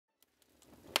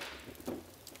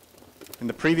In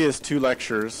the previous two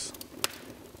lectures,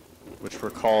 which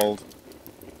were called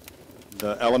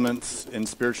The Elements in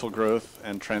Spiritual Growth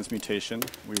and Transmutation,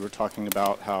 we were talking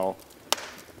about how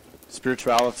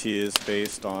spirituality is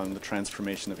based on the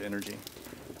transformation of energy.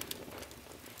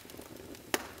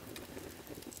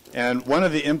 And one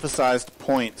of the emphasized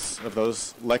points of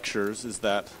those lectures is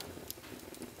that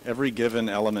every given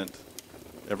element,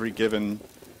 every given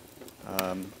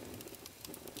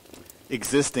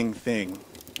existing thing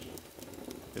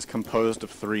is composed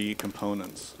of three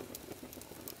components.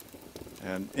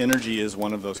 And energy is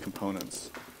one of those components.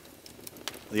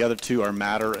 The other two are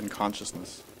matter and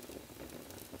consciousness.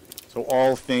 So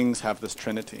all things have this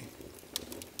trinity,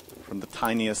 from the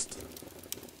tiniest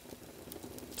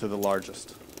to the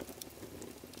largest.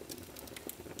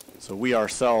 So we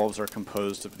ourselves are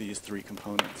composed of these three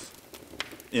components: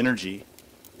 energy,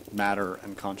 matter,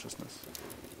 and consciousness.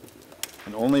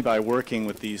 And only by working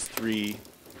with these three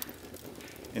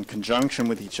in conjunction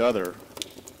with each other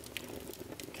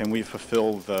can we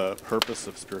fulfill the purpose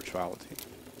of spirituality.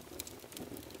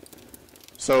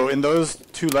 So in those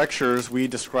two lectures, we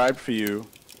described for you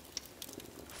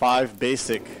 5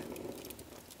 basic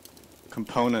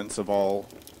components of all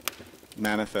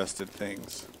manifested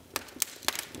things.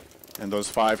 And those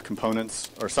 5 components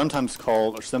are sometimes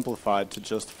called or simplified to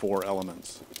just 4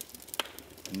 elements.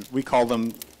 And we call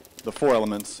them the 4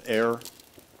 elements: air,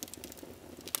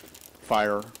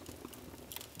 fire,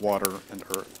 water, and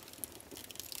earth.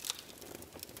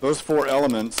 Those 4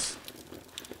 elements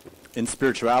in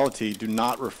spirituality do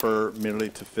not refer merely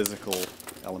to physical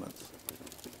elements.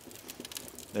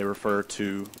 They refer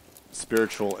to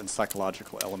spiritual and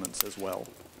psychological elements as well.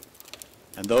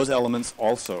 And those elements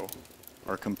also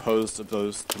are composed of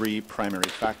those 3 primary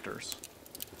factors: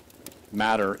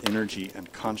 matter, energy,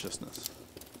 and consciousness.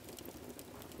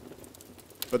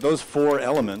 But those 4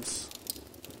 elements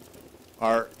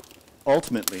are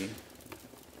ultimately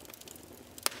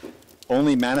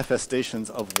only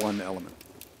manifestations of one element.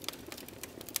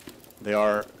 They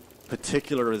are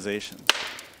particularizations,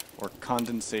 or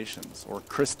condensations, or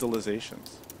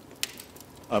crystallizations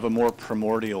of a more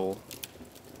primordial,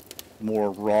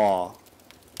 more raw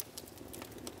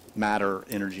matter,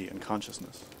 energy, and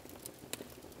consciousness.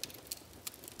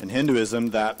 In Hinduism,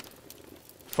 that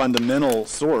fundamental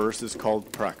source is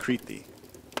called Prakriti.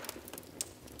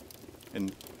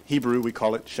 In Hebrew, we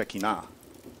call it Shekinah.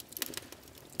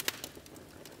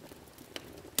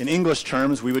 In English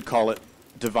terms, we would call it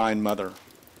Divine Mother.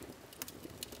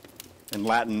 In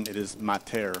Latin, it is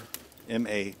mater,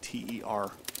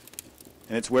 M-A-T-E-R.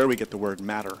 And it's where we get the word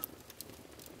matter.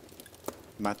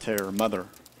 Mater, mother,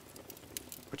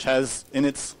 which has in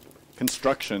its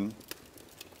construction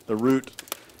the root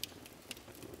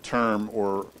term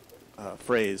or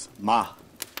phrase, ma,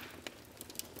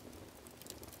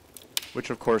 which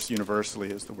of course universally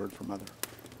is the word for mother.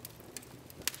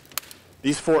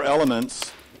 These 4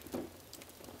 elements,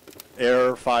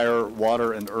 air, fire,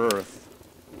 water, and earth,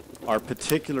 are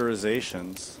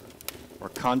particularizations or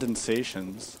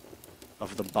condensations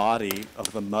of the body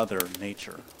of the mother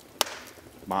nature.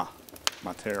 Ma,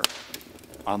 mater,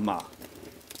 amma,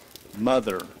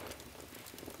 mother,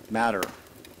 matter.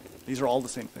 These are all the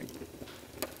same thing.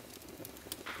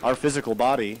 Our physical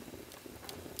body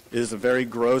is a very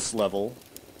gross level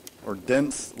or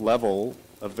dense level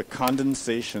of the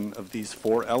condensation of these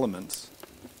 4 elements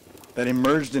that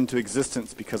emerged into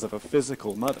existence because of a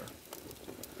physical mother.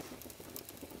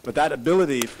 But that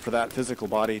ability for that physical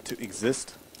body to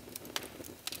exist,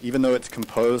 even though it's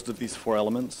composed of these 4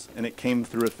 elements and it came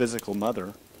through a physical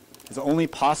mother, is only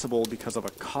possible because of a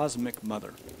cosmic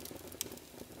mother,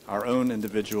 our own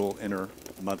individual inner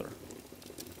mother.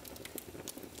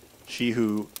 She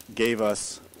who gave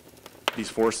us these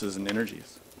forces and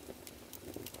energies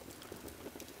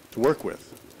to work with.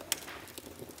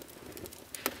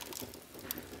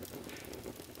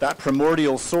 That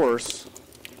primordial source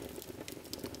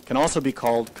can also be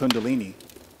called Kundalini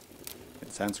in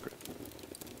Sanskrit.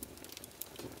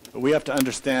 But we have to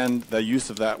understand the use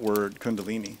of that word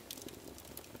Kundalini.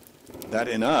 That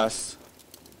in us,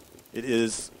 it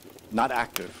is not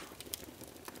active.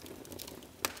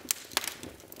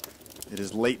 It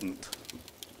is latent.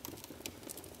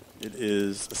 It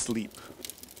is asleep.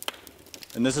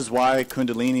 And this is why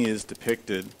Kundalini is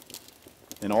depicted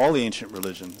in all the ancient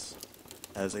religions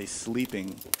as a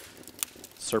sleeping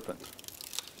serpent,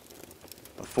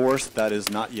 a force that is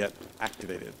not yet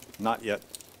activated, not yet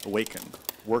awakened,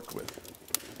 worked with.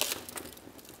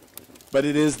 But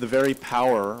it is the very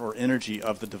power or energy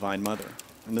of the Divine Mother.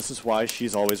 And this is why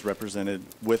she's always represented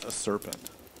with a serpent.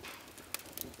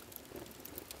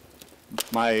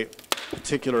 My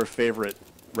particular favorite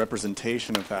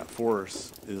representation of that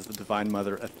force is the Divine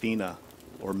Mother Athena,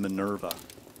 or Minerva,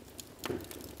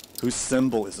 whose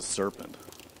symbol is a serpent.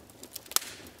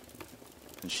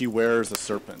 And she wears a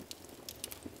serpent.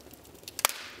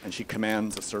 And she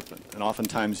commands a serpent. And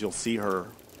oftentimes you'll see her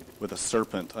with a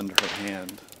serpent under her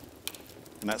hand.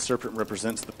 And that serpent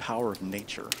represents the power of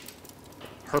nature,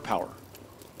 her power.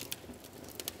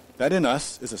 That in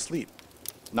us is asleep,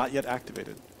 not yet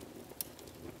activated.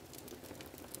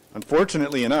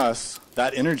 Unfortunately in us,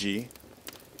 that energy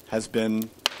has been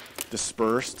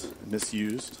dispersed,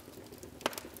 misused,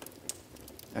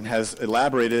 and has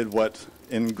elaborated what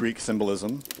in Greek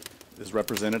symbolism is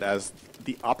represented as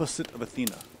the opposite of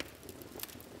Athena.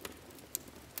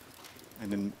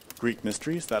 And in Greek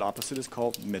mysteries, that opposite is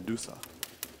called Medusa.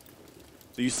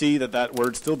 So you see that that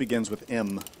word still begins with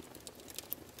M.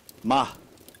 Ma.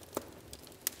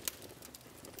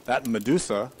 That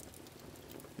Medusa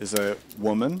is a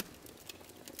woman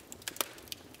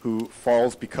who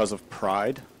falls because of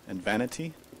pride and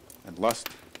vanity and lust.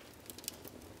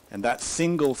 And that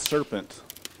single serpent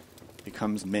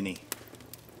becomes many,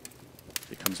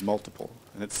 becomes multiple.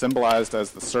 And it's symbolized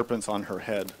as the serpents on her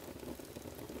head.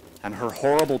 And her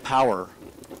horrible power,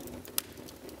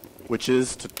 which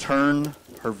is to turn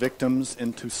her victims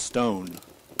into stone,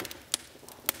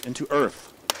 into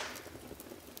earth.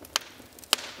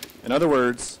 In other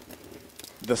words,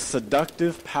 the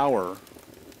seductive power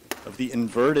of the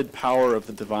inverted power of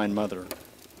the Divine Mother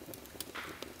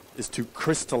is to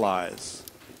crystallize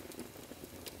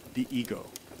the ego.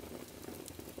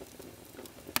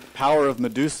 Power of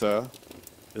Medusa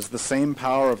is the same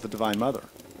power of the Divine Mother,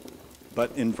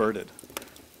 but inverted.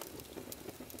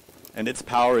 And its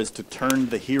power is to turn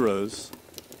the heroes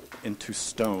into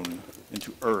stone,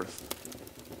 into earth.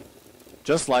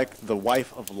 Just like the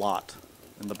wife of Lot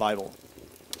in the Bible,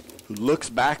 who looks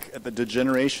back at the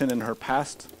degeneration in her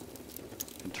past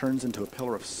and turns into a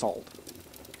pillar of salt.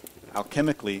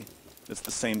 Alchemically, it's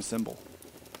the same symbol.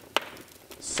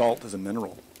 Salt is a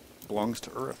mineral, belongs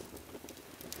to earth.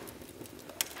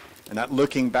 And that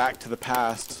looking back to the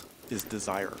past is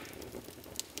desire.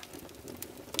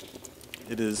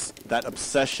 It is that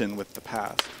obsession with the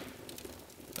past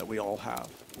that we all have.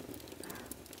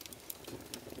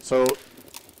 So,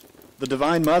 the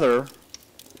Divine Mother,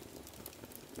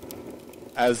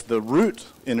 as the root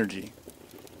energy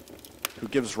who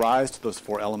gives rise to those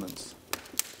four elements,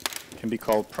 can be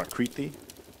called Prakriti.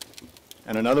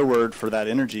 And another word for that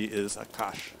energy is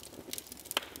Akash.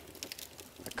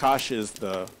 Akash is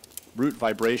the root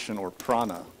vibration, or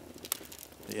prana,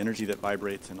 the energy that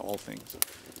vibrates in all things.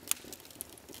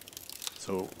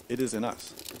 So it is in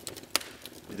us.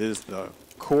 It is the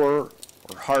core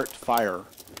or heart fire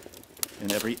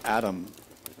in every atom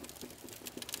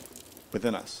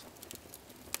within us,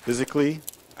 physically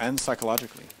and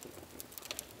psychologically.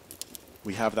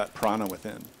 We have that prana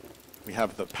within. We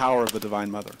have the power of the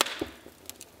Divine Mother.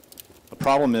 The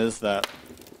problem is that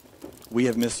we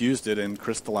have misused it and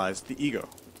crystallized the ego.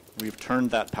 We've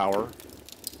turned that power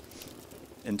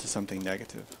into something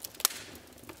negative.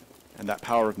 And that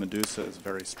power of Medusa is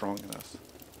very strong in us.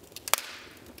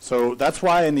 So that's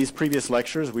why in these previous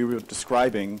lectures we were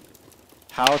describing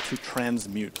how to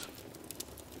transmute,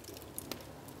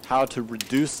 how to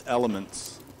reduce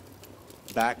elements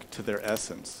back to their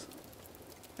essence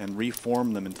and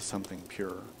reform them into something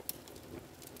pure.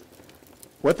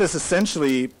 What this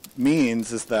essentially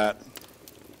means is that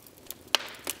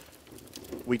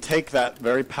we take that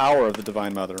very power of the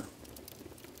Divine Mother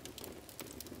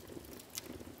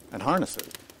and harness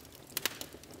it.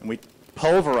 And we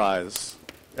pulverize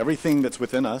everything that's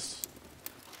within us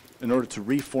in order to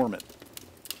reform it,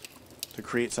 to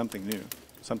create something new,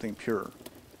 something pure,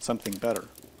 something better.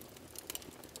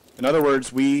 In other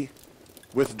words, we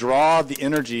withdraw the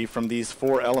energy from these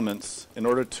four elements in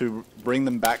order to bring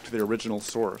them back to their original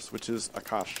source, which is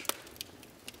Akash.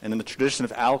 And in the tradition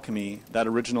of alchemy, that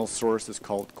original source is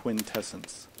called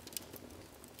quintessence,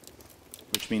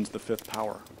 which means the fifth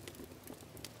power.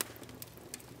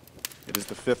 It is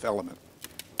the fifth element.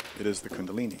 It is the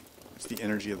Kundalini. It's the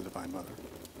energy of the Divine Mother.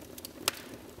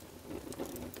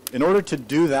 In order to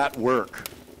do that work,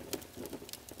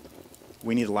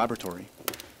 we need a laboratory.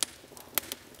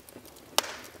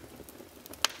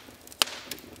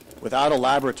 Without a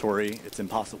laboratory, it's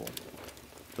impossible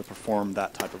to perform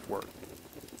that type of work.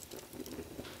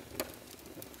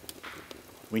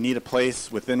 We need a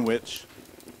place within which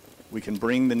we can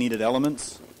bring the needed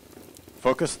elements,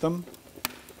 focus them,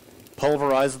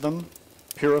 pulverize them,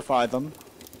 purify them,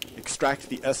 extract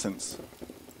the essence,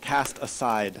 cast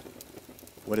aside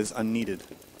what is unneeded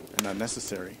and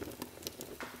unnecessary,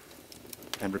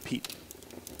 and repeat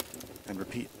and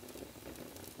repeat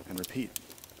and repeat.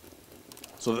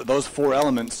 So that those four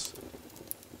elements,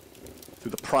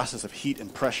 through the process of heat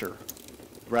and pressure,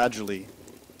 gradually,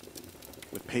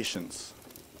 with patience,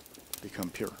 become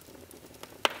pure.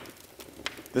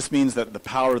 This means that the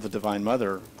power of the Divine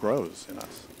Mother grows in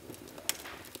us,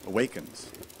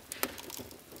 awakens,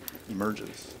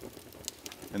 emerges.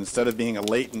 And instead of being a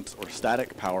latent or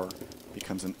static power,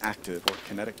 becomes an active or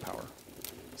kinetic power,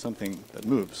 something that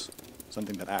moves,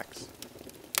 something that acts.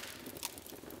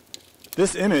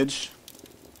 This image,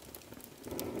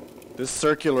 this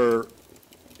circular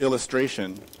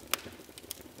illustration,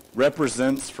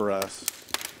 represents for us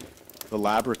the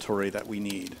laboratory that we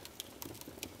need.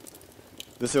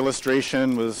 This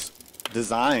illustration was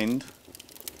designed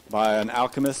by an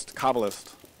alchemist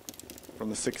Kabbalist from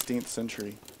the 16th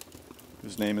century,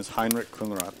 whose name is Heinrich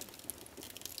Khunrath.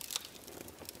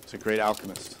 He's a great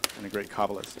alchemist and a great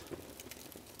Kabbalist.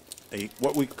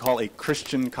 What we call a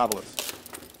Christian Kabbalist.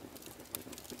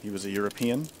 He was a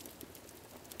European,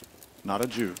 not a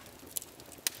Jew,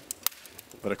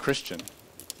 but a Christian,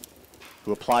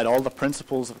 who applied all the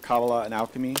principles of Kabbalah and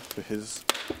alchemy to his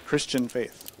Christian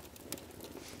faith.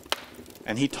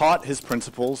 And he taught his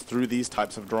principles through these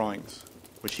types of drawings,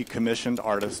 which he commissioned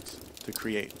artists to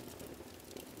create.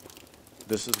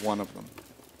 This is one of them.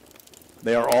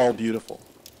 They are all beautiful.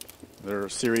 There are a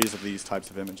series of these types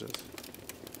of images.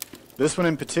 This one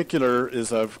in particular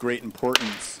is of great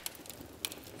importance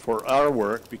for our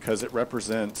work because it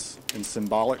represents, in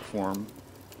symbolic form,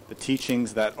 the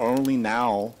teachings that are only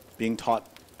now being taught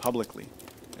publicly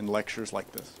in lectures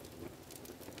like this.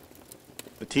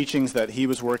 The teachings that he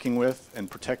was working with and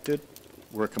protected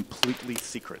were completely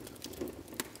secret.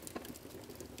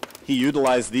 He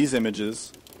utilized these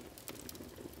images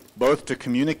both to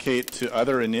communicate to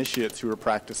other initiates who were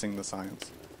practicing the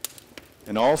science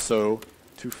and also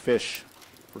to fish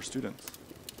for students,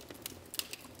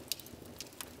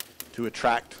 to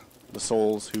attract the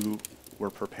souls who were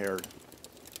prepared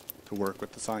to work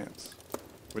with the science,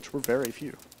 which were very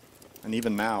few, and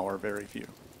even now are very few.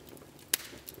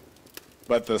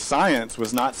 But the science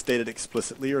was not stated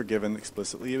explicitly or given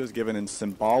explicitly. It was given in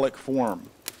symbolic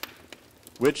form,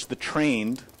 which the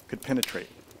trained could penetrate.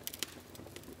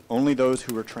 Only those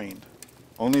who were trained,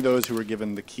 only those who were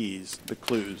given the keys, the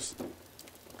clues,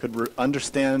 could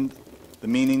understand the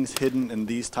meanings hidden in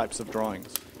these types of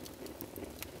drawings.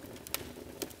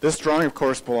 This drawing, of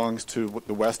course, belongs to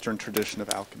the Western tradition of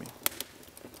alchemy.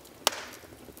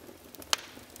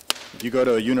 If you go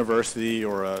to a university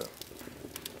or a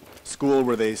school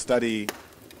where they study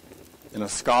in a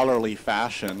scholarly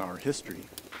fashion our history,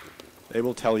 they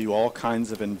will tell you all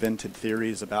kinds of invented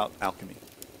theories about alchemy.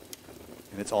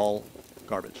 And it's all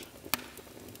garbage.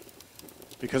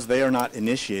 Because they are not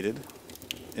initiated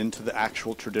into the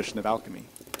actual tradition of alchemy.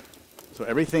 So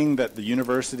everything that the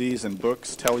universities and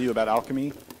books tell you about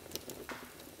alchemy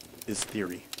is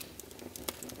theory.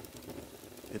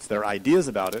 It's their ideas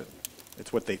about it.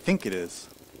 It's what they think it is.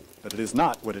 But it is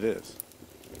not what it is.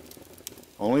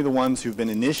 Only the ones who've been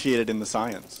initiated in the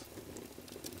science,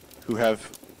 who have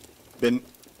been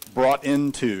brought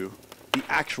into the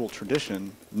actual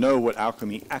tradition, know what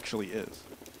alchemy actually is.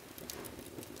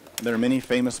 There are many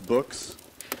famous books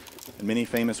and many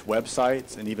famous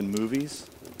websites and even movies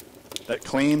that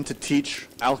claim to teach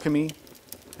alchemy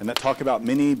and that talk about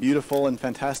many beautiful and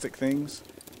fantastic things,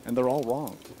 and they're all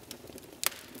wrong.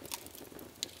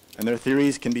 And their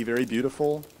theories can be very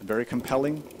beautiful and very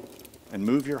compelling and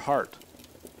move your heart,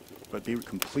 but be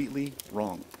completely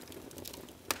wrong.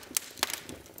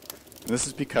 And this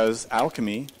is because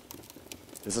alchemy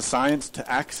is a science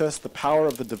to access the power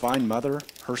of the Divine Mother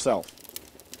herself,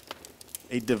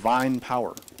 a divine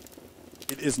power.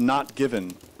 It is not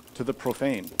given to the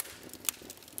profane.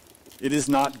 It is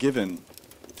not given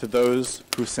to those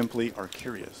who simply are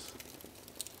curious.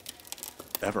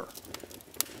 Ever.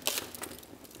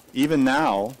 Even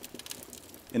now,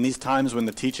 in these times when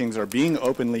the teachings are being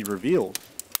openly revealed,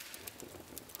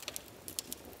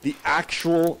 the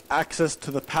actual access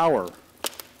to the power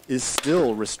is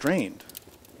still restrained.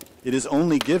 It is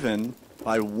only given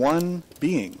by one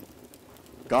being,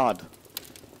 God.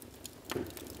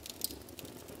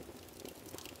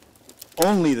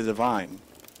 Only the divine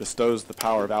bestows the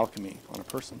power of alchemy on a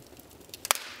person.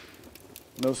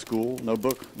 No school, no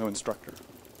book, no instructor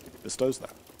bestows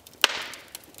that.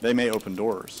 They may open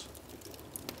doors,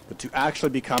 but to actually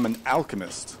become an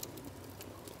alchemist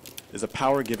is a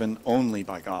power given only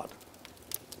by God.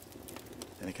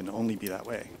 And it can only be that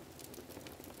way.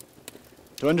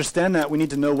 To understand that, we need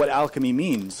to know what alchemy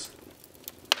means.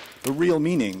 The real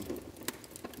meaning,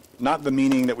 not the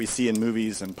meaning that we see in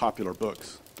movies and popular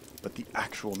books, but the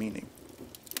actual meaning.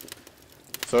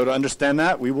 So to understand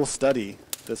that, we will study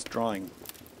this drawing.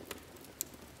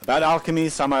 About alchemy,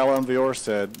 Samael Aun Weor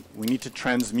said, we need to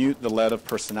transmute the lead of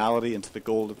personality into the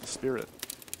gold of the spirit.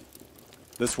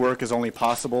 This work is only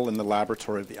possible in the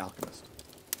laboratory of the alchemist.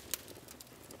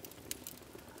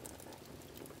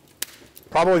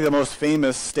 Probably the most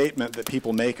famous statement that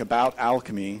people make about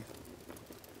alchemy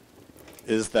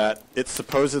is that it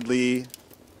supposedly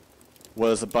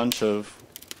was a bunch of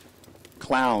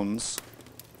clowns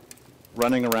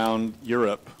running around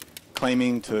Europe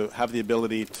claiming to have the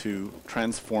ability to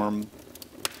transform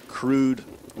crude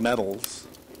metals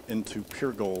into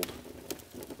pure gold.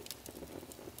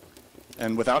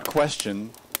 And without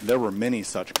question, there were many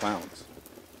such clowns.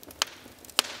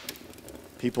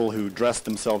 People who dressed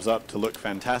themselves up to look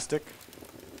fantastic,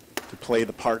 to play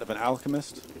the part of an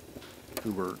alchemist,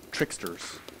 who were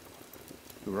tricksters,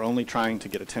 who were only trying to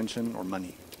get attention or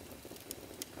money.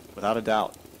 Without a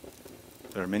doubt,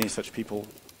 there are many such people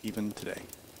even today.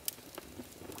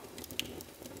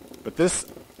 But this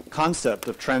concept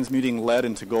of transmuting lead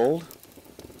into gold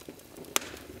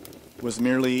was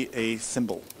merely a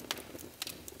symbol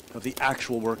of the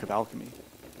actual work of alchemy,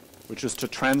 which is to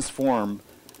transform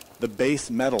the base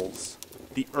metals,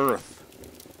 the earth,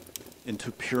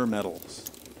 into pure metals.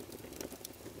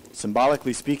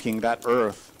 Symbolically speaking, that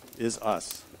earth is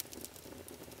us.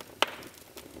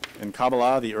 In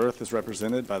Kabbalah, the earth is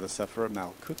represented by the Sefer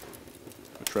Malkut,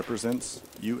 which represents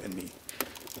you and me.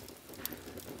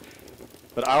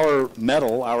 But our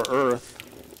metal, our earth,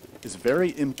 is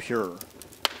very impure.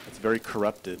 It's very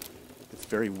corrupted. It's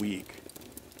very weak.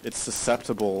 It's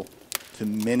susceptible to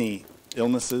many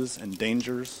illnesses and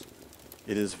dangers.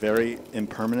 It is very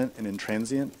impermanent and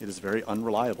intransient. It is very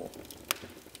unreliable.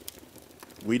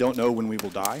 We don't know when we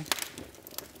will die.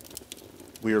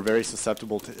 We are very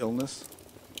susceptible to illness,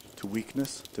 to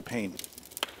weakness, to pain.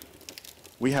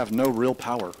 We have no real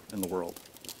power in the world.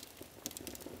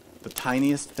 The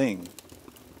tiniest thing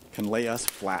can lay us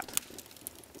flat.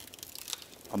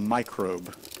 A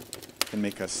microbe can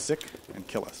make us sick and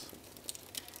kill us.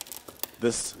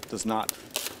 This does not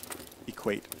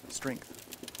equate strength.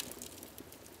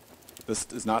 This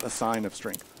is not a sign of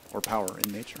strength or power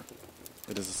in nature.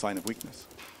 It is a sign of weakness.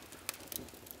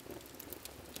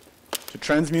 To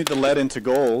transmute the lead into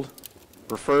gold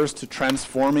refers to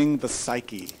transforming the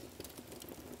psyche,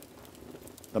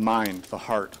 the mind, the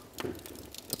heart,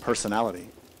 the personality,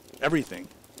 everything,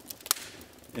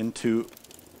 into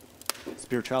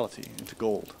spirituality, into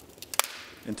gold,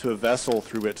 into a vessel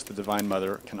through which the Divine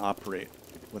Mother can operate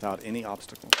without any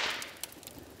obstacle.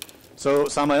 So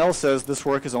Samael says this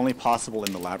work is only possible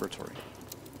in the laboratory.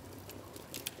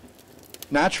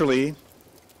 Naturally,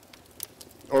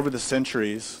 over the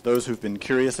centuries, those who've been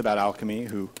curious about alchemy,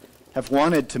 who have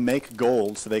wanted to make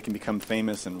gold so they can become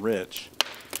famous and rich,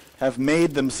 have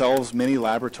made themselves many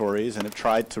laboratories and have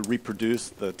tried to reproduce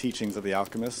the teachings of the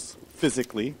alchemists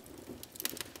physically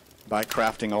by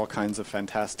crafting all kinds of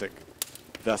fantastic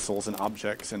vessels and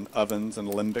objects and ovens and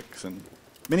alembics and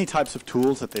many types of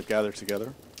tools that they've gathered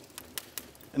together.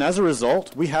 And as a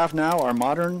result, we have now our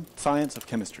modern science of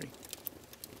chemistry.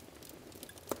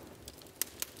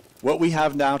 What we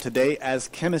have now today as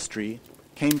chemistry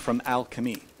came from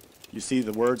alchemy. You see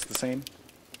the words the same?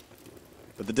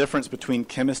 But the difference between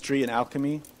chemistry and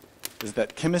alchemy is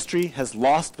that chemistry has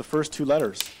lost the first two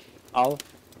letters, al.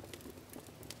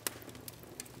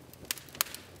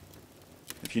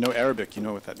 If you know Arabic, you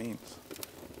know what that means.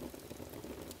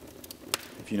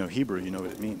 If you know Hebrew, you know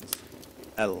what it means.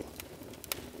 El.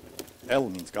 El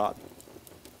means God.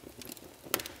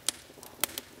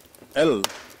 El,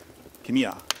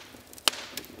 kimia.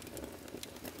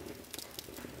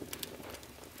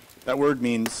 That word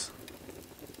means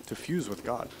to fuse with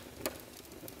God,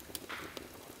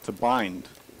 to bind,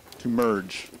 to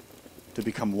merge, to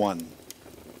become one.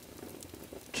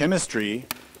 Chemistry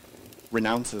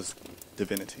renounces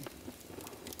divinity.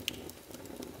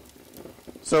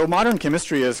 So modern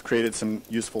chemistry has created some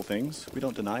useful things. We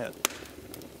don't deny it.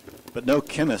 But no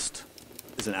chemist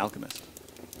is an alchemist.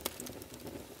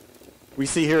 We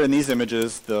see here in these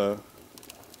images the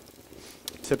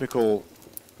typical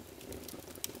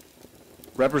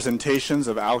representations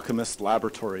of alchemist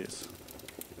laboratories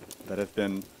that have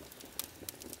been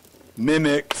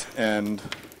mimicked and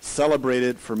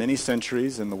celebrated for many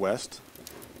centuries in the West,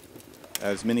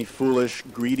 as many foolish,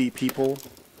 greedy people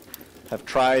have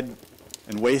tried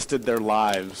and wasted their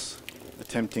lives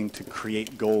attempting to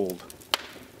create gold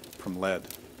from lead,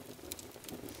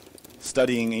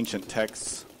 studying ancient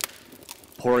texts,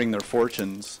 pouring their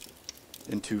fortunes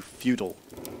into futile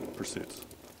pursuits.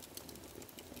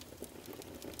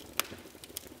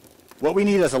 What we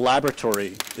need as a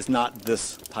laboratory is not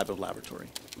this type of laboratory.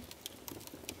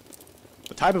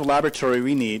 The type of laboratory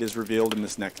we need is revealed in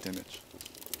this next image.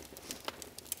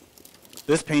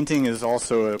 This painting is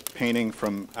also a painting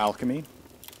from Alchemy,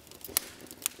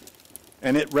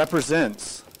 and it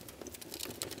represents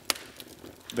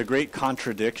the great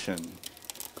contradiction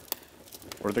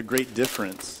or the great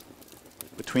difference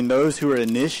between those who are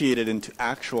initiated into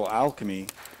actual alchemy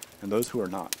and those who are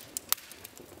not.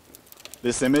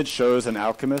 This image shows an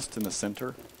alchemist in the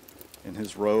center, in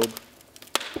his robe,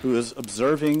 who is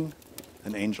observing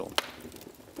an angel,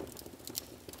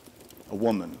 a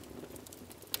woman.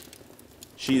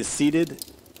 She is seated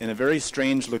in a very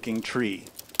strange-looking tree.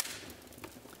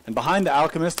 And behind the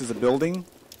alchemist is a building,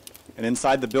 and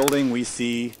inside the building we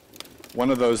see one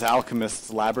of those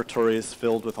alchemists' laboratories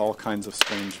filled with all kinds of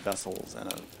strange vessels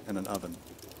and an oven.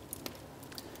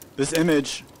 This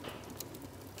image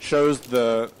shows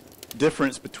the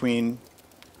difference between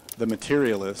the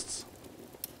materialists,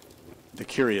 the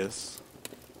curious,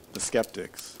 the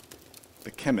skeptics,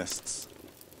 the chemists,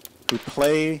 who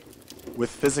play with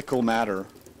physical matter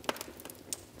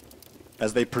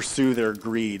as they pursue their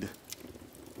greed,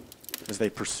 as they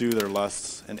pursue their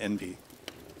lusts and envy,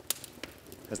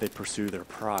 as they pursue their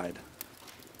pride,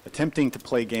 attempting to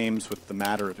play games with the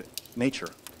matter of nature,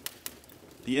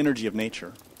 the energy of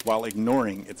nature, while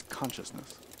ignoring its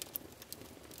consciousness.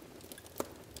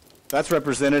 That's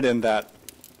represented in that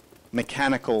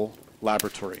mechanical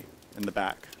laboratory in the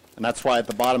back. And that's why at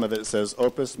the bottom of it says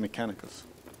opus mechanicus.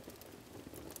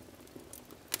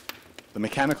 The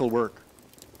mechanical work,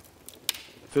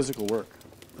 physical work,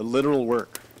 the literal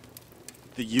work,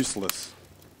 the useless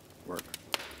work.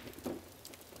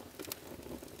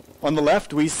 On the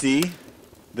left we see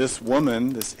this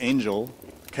woman, this angel,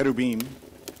 cherubim,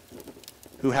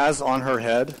 who has on her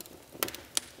head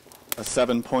a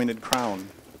 7-pointed crown.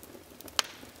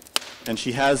 And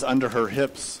she has under her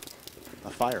hips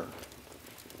a fire.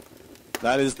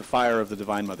 That is the fire of the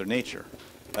Divine Mother Nature.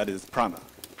 That is prana,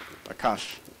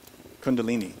 akash,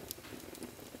 kundalini.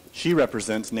 She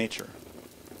represents nature,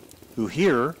 who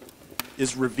here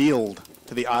is revealed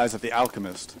to the eyes of the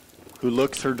alchemist, who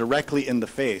looks her directly in the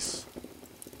face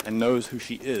and knows who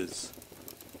she is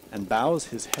and bows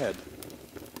his head.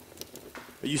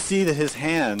 But you see that his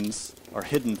hands are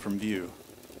hidden from view.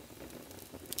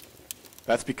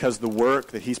 That's because the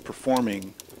work that he's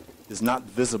performing is not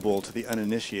visible to the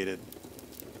uninitiated.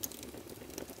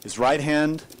 His right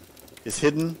hand is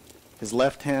hidden, his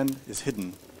left hand is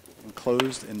hidden,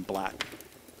 enclosed in black.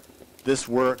 This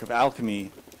work of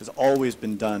alchemy has always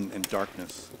been done in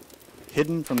darkness,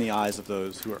 hidden from the eyes of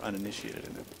those who are uninitiated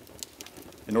in it,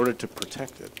 in order to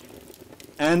protect it,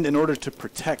 and in order to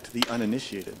protect the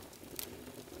uninitiated.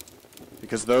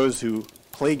 Because those who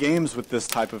play games with this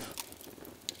type of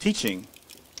teaching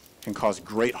can cause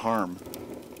great harm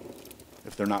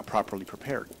if they're not properly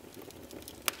prepared.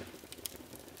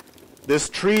 This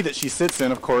tree that she sits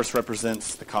in, of course,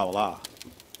 represents the Kabbalah,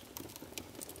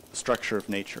 the structure of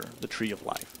nature, the tree of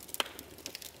life.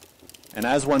 And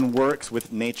as one works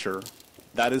with nature,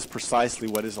 that is precisely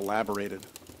what is elaborated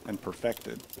and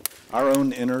perfected, our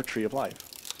own inner tree of life.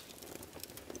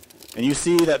 And you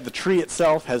see that the tree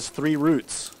itself has 3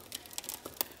 roots,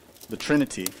 the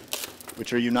Trinity,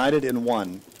 which are united in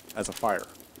one as a fire.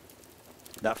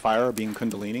 That fire, being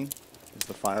Kundalini, is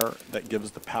the fire that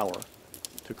gives the power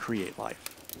to create life.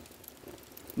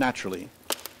 Naturally,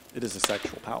 it is a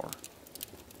sexual power.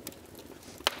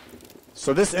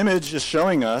 So this image is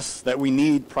showing us that we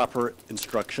need proper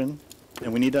instruction,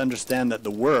 and we need to understand that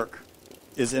the work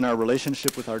is in our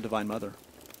relationship with our Divine Mother.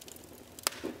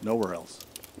 Nowhere else.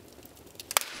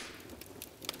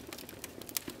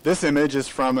 This image is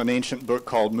from an ancient book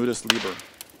called Mutus Liber,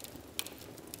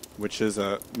 which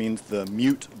means the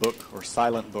mute book or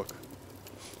silent book,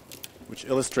 which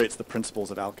illustrates the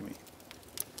principles of alchemy.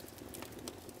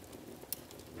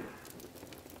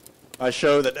 I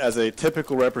show that as a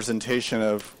typical representation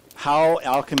of how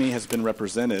alchemy has been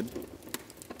represented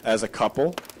as a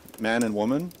couple, man and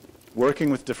woman, working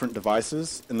with different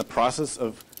devices in the process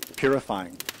of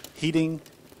purifying, heating,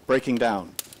 breaking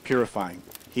down, purifying,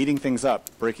 heating things up,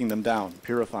 breaking them down,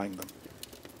 purifying them,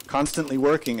 constantly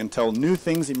working until new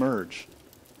things emerge,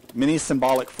 many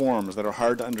symbolic forms that are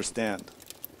hard to understand,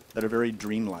 that are very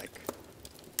dreamlike.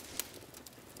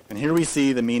 And here we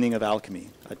see the meaning of alchemy.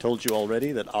 I told you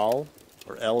already that al,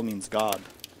 or el, means God.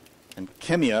 And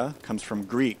chemia comes from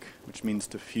Greek, which means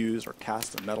to fuse or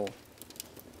cast a metal.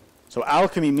 So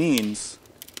alchemy means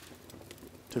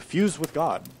to fuse with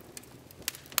God,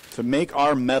 to make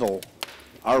our metal,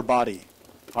 our body,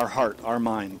 our heart, our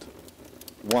mind,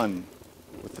 one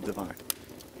with the divine.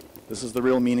 This is the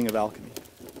real meaning of alchemy.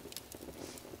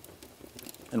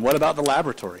 And what about the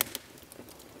laboratory?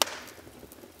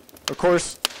 Of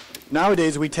course,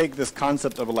 nowadays we take this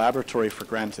concept of a laboratory for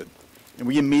granted. And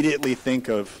we immediately think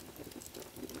of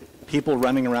people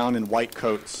running around in white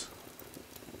coats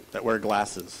that wear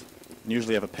glasses and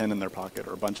usually have a pen in their pocket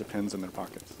or a bunch of pens in their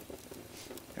pockets.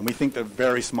 And we think they're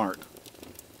very smart.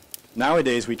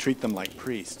 Nowadays we treat them like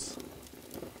priests.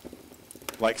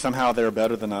 Like somehow they're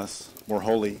better than us, more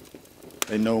holy.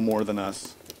 They know more than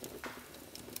us.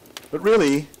 But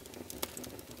really,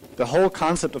 the whole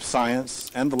concept of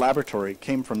science and the laboratory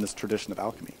came from this tradition of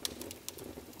alchemy.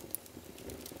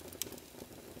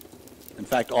 In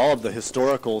fact, all of the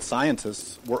historical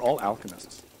scientists were all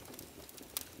alchemists.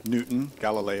 Newton,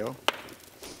 Galileo,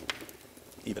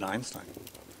 even Einstein.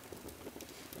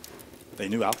 They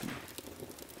knew alchemy.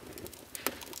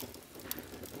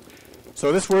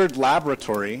 So this word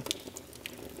laboratory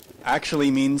actually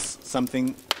means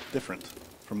something different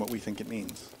from what we think it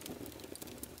means.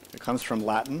 It comes from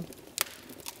Latin.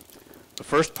 The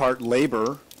first part,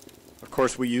 labor, of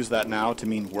course we use that now to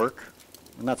mean work,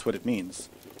 and that's what it means.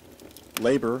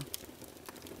 Labor,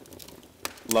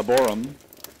 laborum,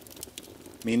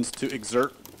 means to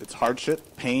exert. It's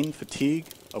hardship, pain, fatigue,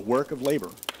 a work of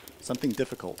labor, something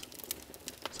difficult,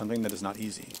 something that is not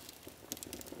easy.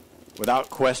 Without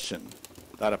question,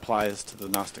 that applies to the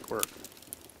Gnostic work.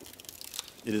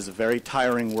 It is a very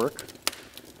tiring work.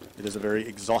 It is a very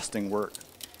exhausting work.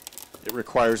 It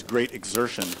requires great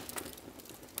exertion,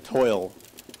 toil.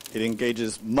 It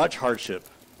engages much hardship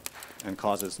and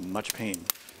causes much pain.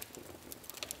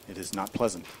 It is not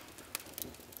pleasant,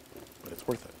 but it's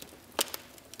worth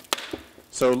it.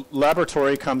 So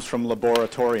laboratory comes from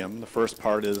laboratorium. The first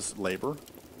part is labor,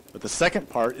 but the second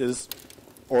part is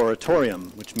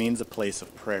oratorium, which means a place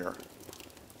of prayer.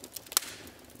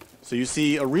 So you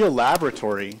see, a real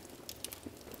laboratory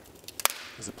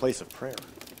is a place of prayer.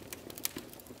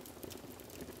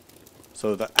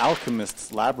 So the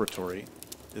alchemist's laboratory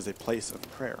is a place of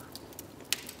prayer.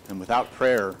 And without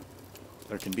prayer,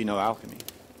 there can be no alchemy.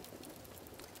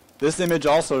 This image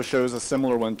also shows a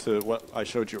similar one to what I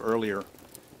showed you earlier.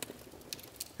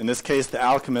 In this case, the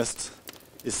alchemist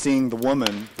is seeing the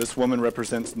woman. This woman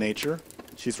represents nature.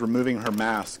 She's removing her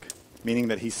mask, meaning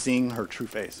that he's seeing her true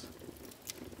face.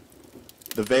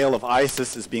 The veil of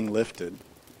Isis is being lifted.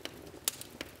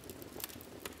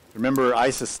 Remember,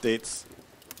 Isis states,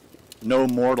 "No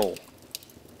mortal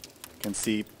can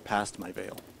see past my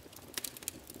veil."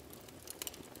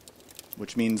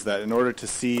 Which means that in order to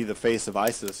see the face of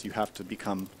Isis, you have to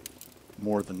become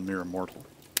more than mere mortal.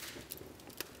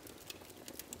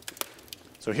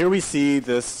 So here we see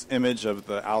this image of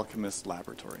the alchemist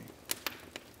laboratory.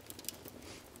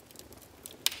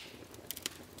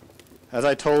 As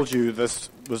I told you, this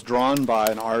was drawn by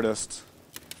an artist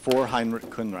for Heinrich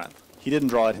Khunrath. He didn't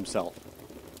draw it himself.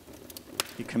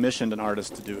 He commissioned an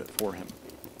artist to do it for him.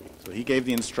 So he gave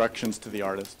the instructions to the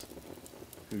artist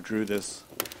who drew this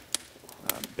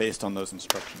based on those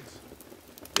instructions.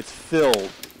 It's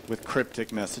filled with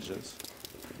cryptic messages.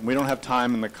 And we don't have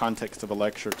time in the context of a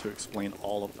lecture to explain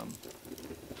all of them.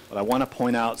 But I want to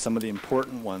point out some of the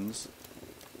important ones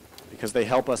because they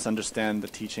help us understand the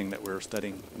teaching that we're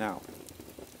studying now.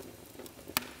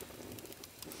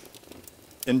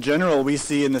 In general, we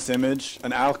see in this image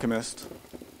an alchemist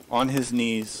on his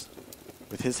knees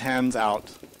with his hands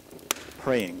out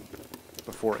praying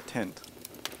before a tent.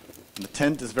 And the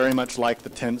tent is very much like the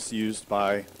tents used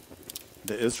by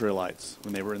the Israelites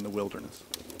when they were in the wilderness.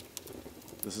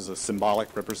 This is a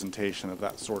symbolic representation of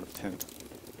that sort of tent.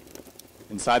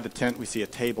 Inside the tent we see a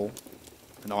table,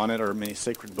 and on it are many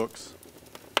sacred books.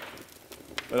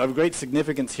 But of great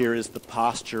significance here is the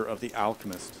posture of the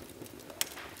alchemist.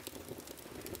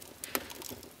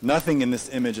 Nothing in this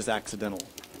image is accidental.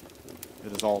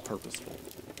 It is all purposeful.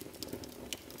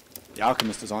 The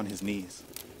alchemist is on his knees.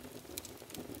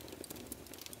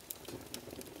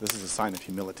 This is a sign of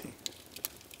humility.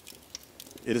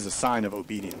 It is a sign of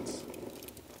obedience.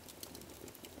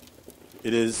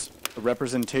 It is a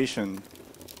representation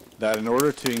that in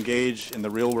order to engage in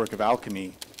the real work of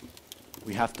alchemy,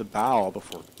 we have to bow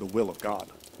before the will of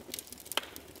God.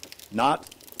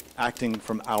 Not acting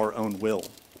from our own will,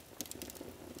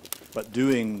 but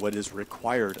doing what is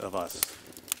required of us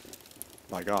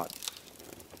by God.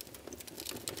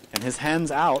 And his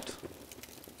hands out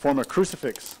form a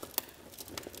crucifix.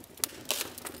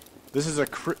 This is a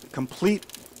complete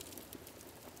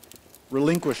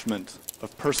relinquishment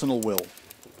of personal will.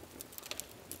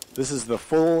 This is the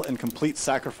full and complete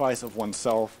sacrifice of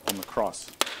oneself on the cross.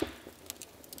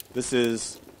 This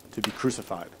is to be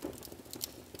crucified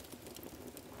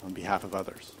on behalf of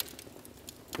others.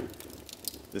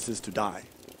 This is to die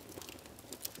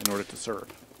in order to serve.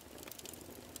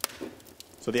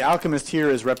 So the alchemist here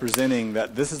is representing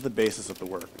that this is the basis of the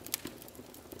work.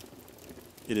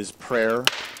 It is prayer,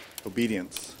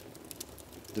 obedience,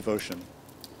 devotion.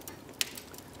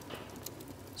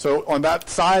 So on that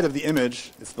side of the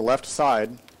image, it's the left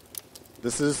side,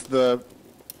 this is the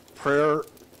prayerful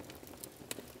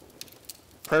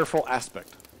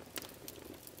aspect,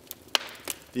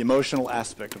 the emotional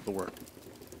aspect of the work.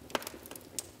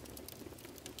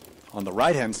 On the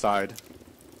right-hand side,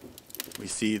 we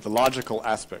see the logical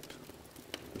aspect.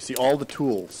 We see all the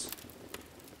tools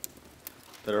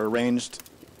that are arranged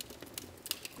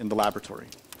in the laboratory.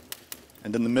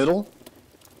 And in the middle,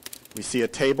 we see a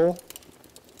table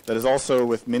that is also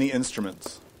with many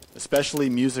instruments, especially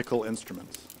musical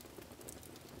instruments,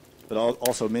 but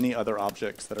also many other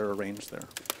objects that are arranged there.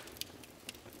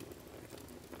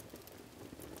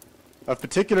 Of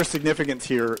particular significance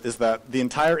here is that the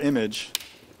entire image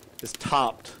is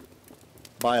topped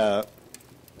by a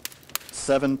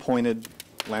 7-pointed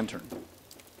lantern.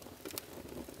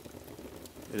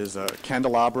 It is a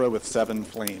candelabra with 7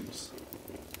 flames.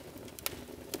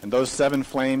 And those 7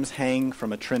 flames hang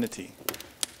from a trinity.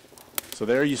 So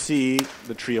there you see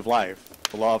the tree of life,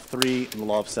 the law of 3 and the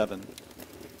law of 7.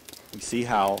 We see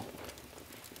how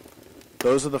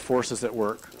those are the forces at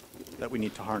work that we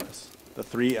need to harness, the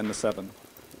 3 and the 7.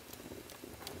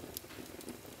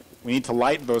 We need to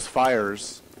light those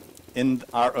fires in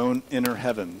our own inner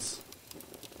heavens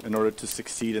in order to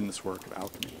succeed in this work of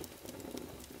alchemy.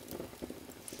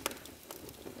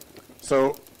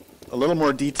 So, a little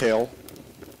more detail.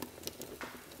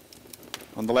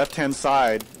 On the left-hand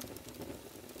side,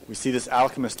 we see this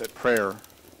alchemist at prayer,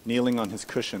 kneeling on his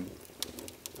cushion.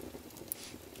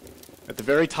 At the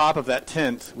very top of that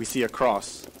tent, we see a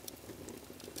cross.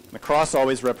 The cross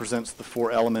always represents the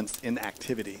 4 elements in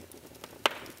activity.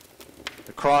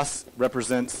 The cross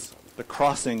represents the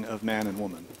crossing of man and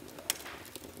woman.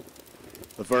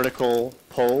 The vertical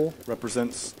pole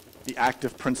represents the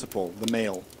active principle, the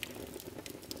male.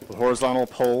 The horizontal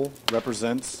pole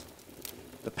represents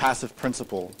the passive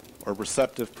principle, or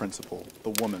receptive principle, the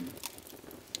woman.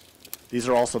 These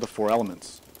are also the 4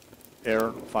 elements: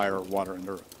 air, fire, water, and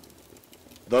earth.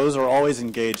 Those are always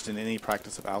engaged in any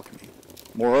practice of alchemy.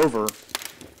 Moreover,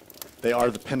 they are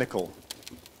the pinnacle.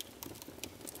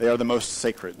 They are the most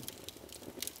sacred.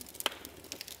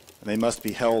 And they must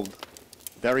be held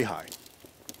very high.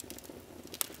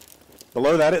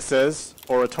 Below that it says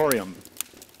oratorium,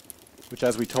 which,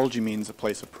 as we told you, means a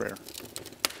place of prayer.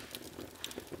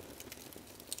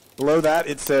 Below that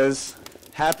it says,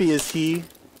 happy is he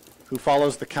who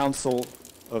follows the counsel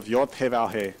of Yod He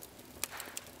Vav He.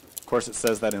 Of course it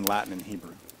says that in Latin and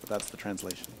Hebrew, but that's the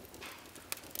translation.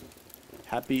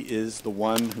 Happy is the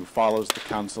one who follows the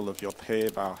counsel of Yod He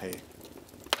Vav He.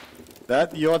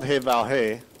 That Yod He Vav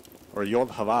He, or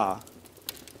Yod Hava,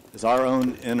 is our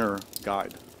own inner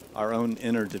guide, our own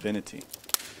inner divinity.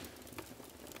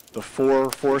 The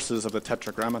 4 forces of the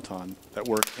Tetragrammaton that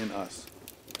work in us.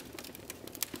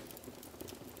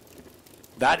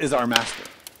 That is our master.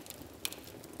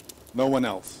 No one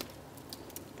else.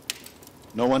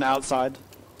 No one outside,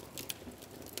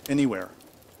 anywhere,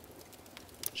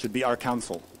 should be our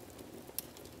counsel.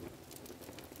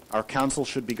 Our counsel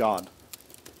should be God.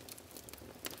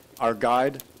 Our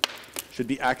guide should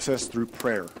be accessed through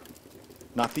prayer,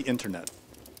 not the internet,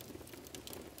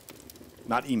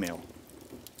 not email,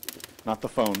 not the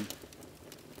phone,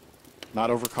 not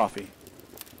over coffee,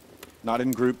 not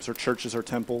in groups or churches or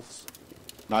temples,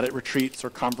 not at retreats or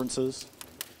conferences,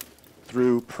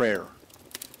 through prayer.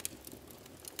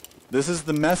 This is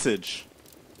the message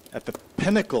at the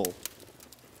pinnacle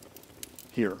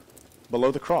here,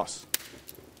 below the cross.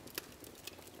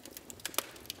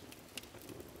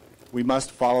 We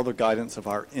must follow the guidance of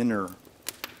our inner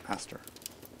master.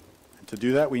 And to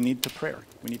do that, we need to pray.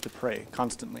 We need to pray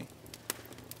constantly.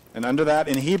 And under that,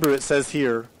 in Hebrew, it says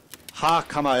here, Ha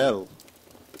Kamael,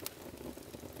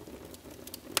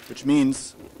 which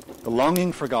means the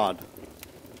longing for God.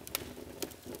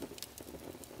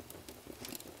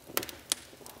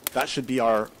 That should be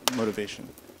our motivation,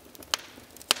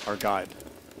 our guide,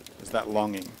 is that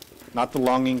longing. Not the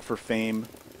longing for fame,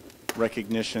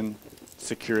 recognition,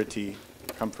 security,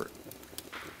 comfort.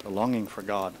 The longing for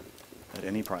God at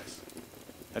any price,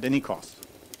 at any cost.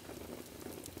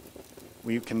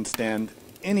 We can stand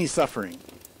any suffering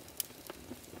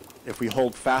if we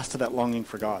hold fast to that longing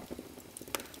for God.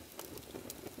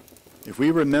 If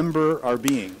we remember our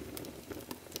being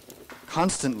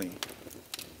constantly,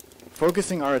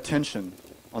 focusing our attention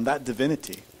on that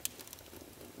divinity,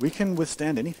 we can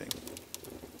withstand anything.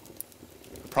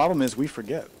 Problem is we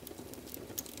forget.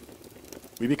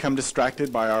 We become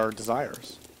distracted by our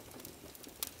desires,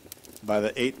 by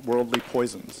the 8 worldly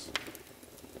poisons: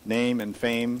 name and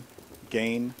fame,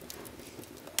 gain,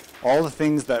 all the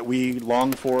things that we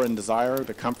long for and desire,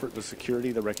 the comfort, the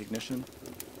security, the recognition,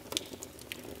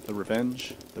 the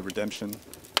revenge, the redemption.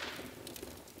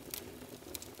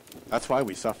 That's why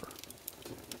we suffer.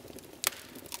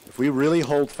 If we really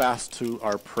hold fast to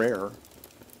our prayer,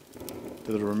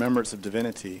 to the remembrance of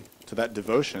divinity, to that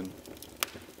devotion,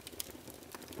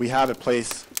 we have a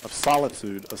place of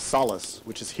solitude, of solace,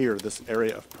 which is here, this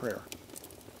area of prayer.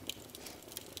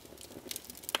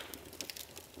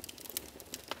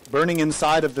 Burning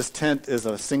inside of this tent is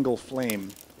a single flame.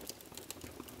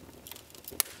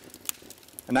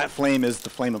 And that flame is the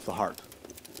flame of the heart.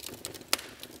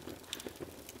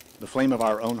 The flame of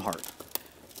our own heart.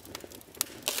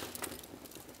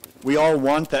 We all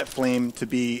want that flame to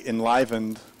be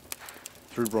enlivened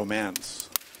through romance,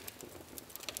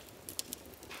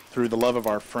 through the love of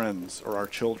our friends or our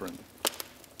children.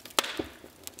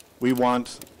 We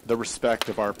want the respect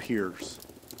of our peers.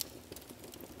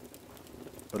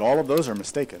 But all of those are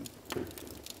mistaken.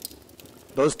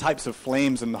 Those types of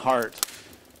flames in the heart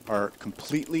are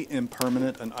completely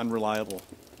impermanent and unreliable.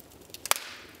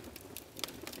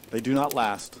 They do not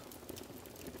last.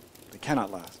 They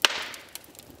cannot last.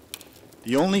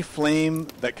 The only flame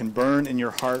that can burn in your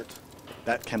heart,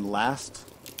 that can last,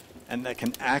 and that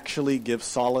can actually give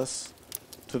solace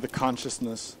to the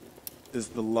consciousness, is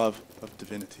the love of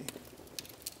divinity.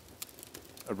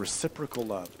 A reciprocal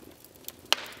love.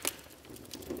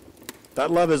 That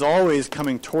love is always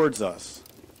coming towards us,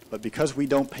 but because we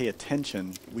don't pay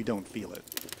attention, we don't feel it.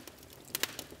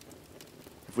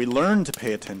 If we learn to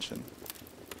pay attention,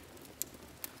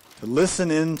 to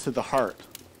listen into the heart,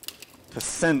 to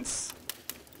sense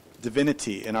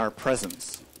divinity in our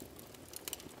presence,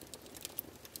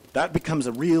 that becomes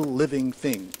a real living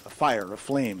thing, a fire, a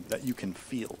flame that you can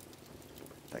feel,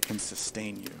 that can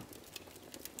sustain you.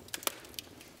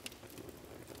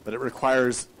 But it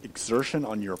requires exertion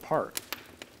on your part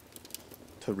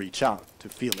to reach out, to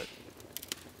feel it.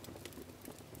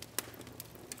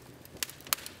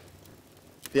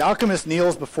 The alchemist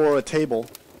kneels before a table.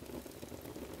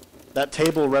 That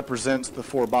table represents the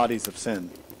 4 bodies of sin: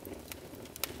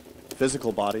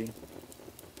 physical body,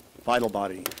 vital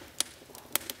body,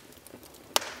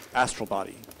 astral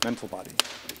body, mental body.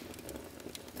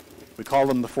 We call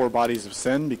them the 4 bodies of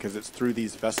sin because it's through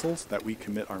these vessels that we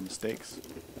commit our mistakes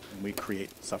and we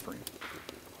create suffering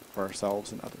for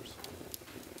ourselves and others.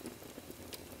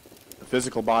 The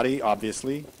physical body,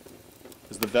 obviously,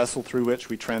 is the vessel through which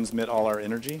we transmit all our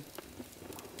energy.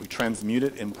 We transmute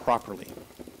it improperly.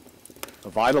 A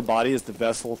vital body is the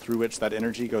vessel through which that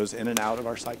energy goes in and out of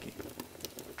our psyche.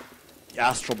 The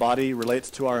astral body relates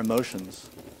to our emotions.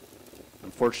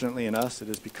 Unfortunately, in us, it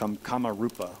has become kama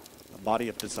rupa, a body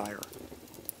of desire.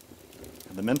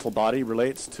 And the mental body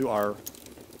relates to our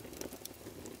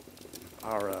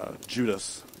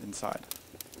Judas inside,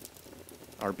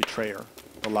 our betrayer,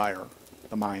 the liar,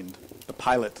 the mind, the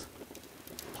Pilate,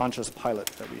 Pontius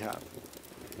Pilate that we have.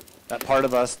 That part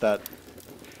of us that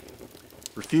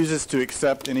refuses to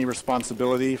accept any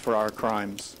responsibility for our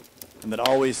crimes and that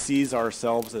always sees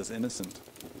ourselves as innocent,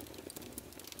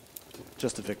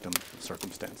 just a victim of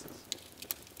circumstances.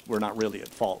 We're not really at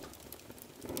fault.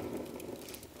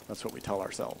 That's what we tell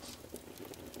ourselves.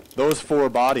 Those 4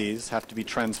 bodies have to be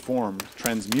transformed,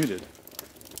 transmuted,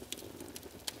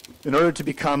 in order to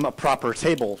become a proper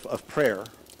table of prayer,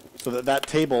 so that that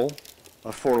table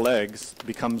of 4 legs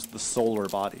becomes the solar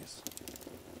bodies.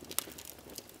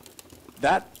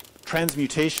 That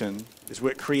transmutation is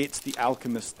what creates the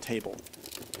alchemist table.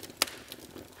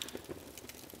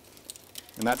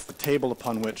 And that's the table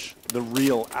upon which the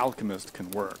real alchemist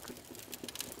can work.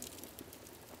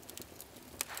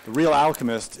 The real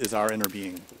alchemist is our inner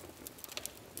being.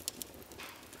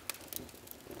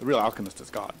 The real alchemist is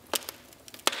God.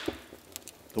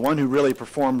 The one who really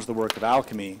performs the work of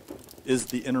alchemy is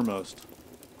the innermost,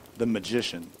 the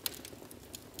magician,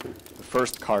 the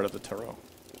first card of the tarot.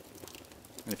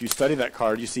 And if you study that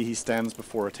card, you see he stands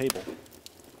before a table.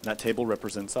 And that table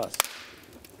represents us.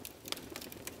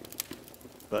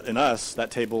 But in us,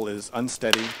 that table is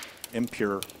unsteady,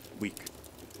 impure, weak.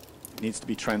 It needs to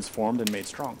be transformed and made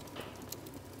strong.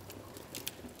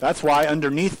 That's why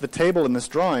underneath the table in this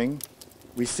drawing,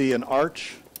 we see an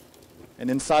arch,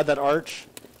 and inside that arch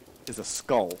is a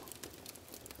skull.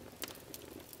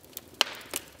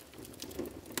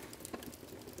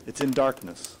 It's in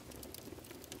darkness.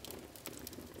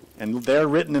 And there,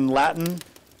 written in Latin,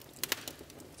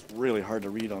 it's really hard to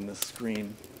read on this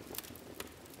screen.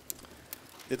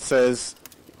 it says,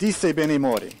 "Disse bene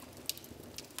mori."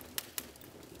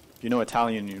 If you know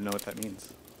Italian, you know what that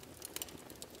means.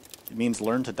 It means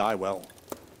learn to die well.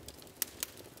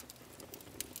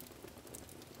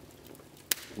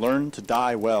 Learn to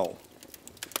die well.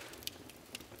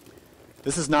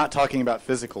 This is not talking about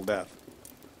physical death.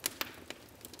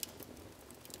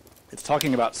 It's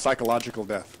talking about psychological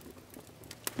death.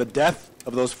 The death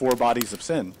of those four bodies of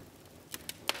sin,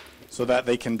 so that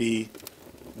they can be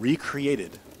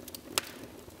recreated,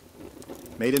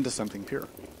 made into something pure,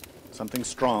 something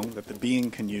strong that the being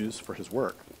can use for his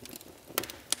work.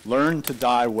 Learn to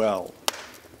die well.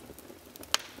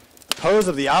 The pose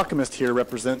of the alchemist here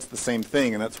represents the same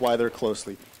thing, and that's why they're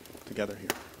closely together here.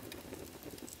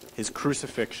 His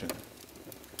crucifixion,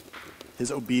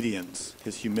 his obedience,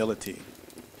 his humility,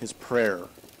 his prayer,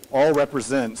 all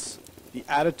represents the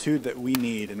attitude that we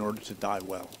need in order to die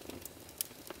well.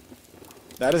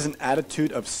 That is an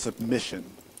attitude of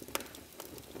submission.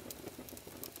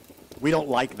 We don't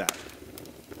like that.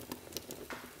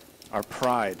 Our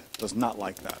pride does not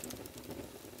like that.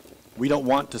 We don't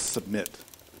want to submit.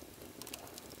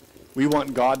 We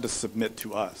want God to submit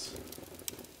to us.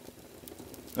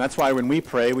 And that's why when we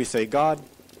pray, we say, "God,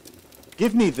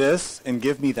 give me this and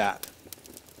give me that.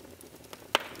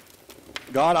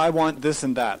 God, I want this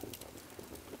and that.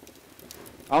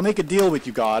 I'll make a deal with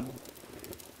you, God.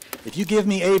 If you give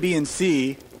me A, B, and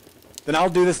C, then I'll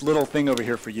do this little thing over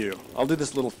here for you. I'll do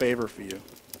this little favor for you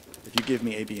if you give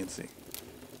me A, B, and C."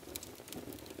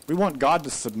 We want God to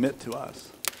submit to us.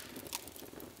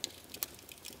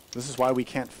 This is why we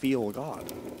can't feel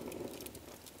God.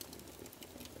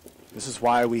 This is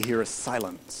why we hear a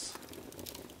silence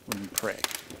when we pray.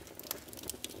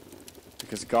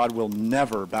 Because God will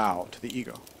never bow to the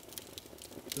ego.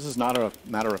 This is not a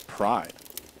matter of pride.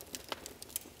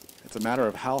 It's a matter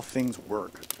of how things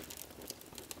work.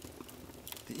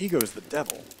 The ego is the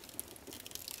devil.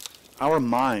 Our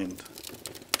mind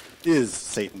is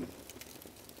Satan.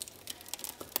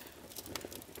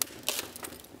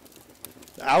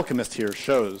 The alchemist here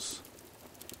shows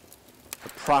the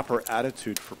proper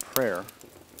attitude for prayer.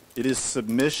 It is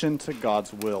submission to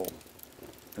God's will.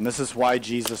 And this is why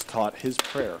Jesus taught his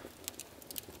prayer.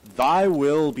 "Thy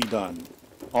will be done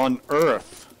on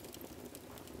earth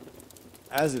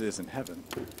as it is in heaven."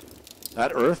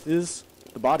 That earth is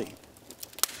the body.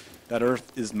 That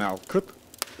earth is Malkut.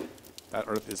 That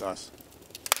earth is us.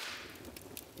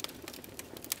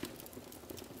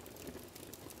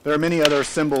 There are many other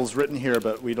symbols written here,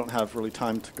 but we don't have really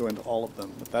time to go into all of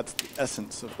them. But that's the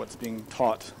essence of what's being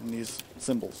taught in these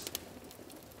symbols.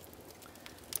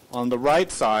 On the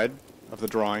right side of the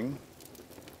drawing,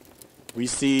 we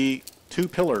see two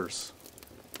pillars.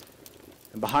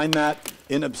 And behind that,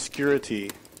 in obscurity,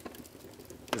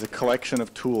 is a collection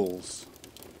of tools.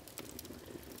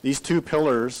 These two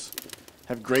pillars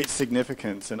have great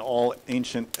significance in all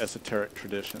ancient esoteric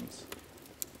traditions.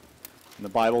 In the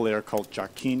Bible, they are called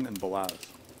Jachin and Boaz.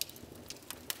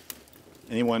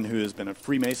 Anyone who has been a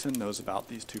Freemason knows about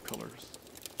these two pillars.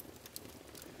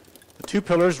 The two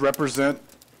pillars represent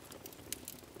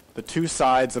the two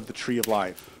sides of the tree of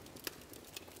life,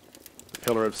 the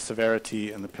pillar of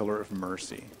severity and the pillar of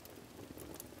mercy.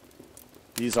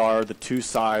 These are the two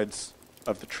sides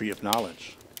of the tree of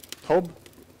knowledge, Tob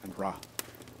and Ra.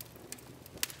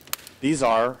 These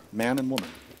are man and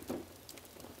woman,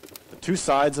 the two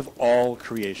sides of all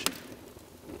creation.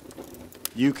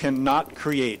 You cannot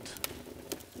create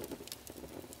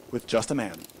with just a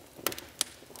man,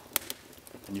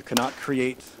 and you cannot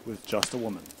create with just a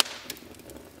woman.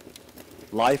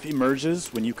 Life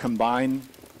emerges when you combine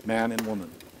man and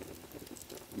woman.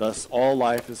 Thus, all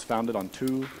life is founded on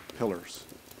two pillars.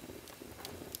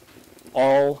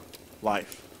 All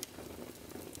life.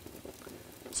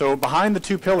 So behind the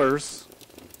two pillars,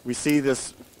 we see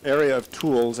this area of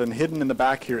tools, and hidden in the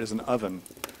back here is an oven.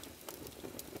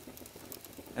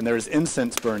 And there is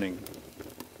incense burning.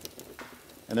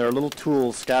 And there are little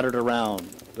tools scattered around.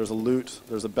 There's a lute,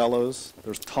 there's a bellows,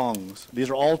 there's tongs. These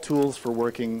are all tools for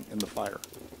working in the fire.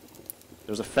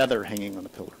 There's a feather hanging on the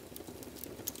pillar.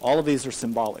 All of these are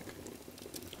symbolic.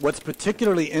 What's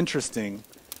particularly interesting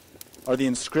are the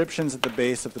inscriptions at the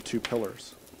base of the two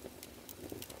pillars.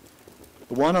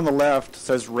 The one on the left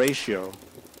says ratio,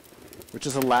 which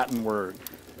is a Latin word.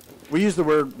 We use the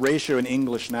word ratio in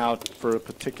English now for a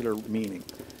particular meaning.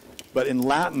 But in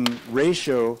Latin,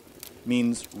 ratio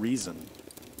means reason.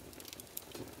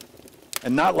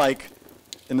 And not like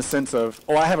in the sense of,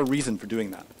 oh, I have a reason for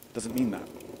doing that. It doesn't mean that.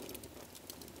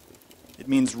 It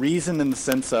means reason in the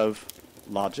sense of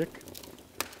logic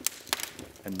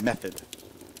and method.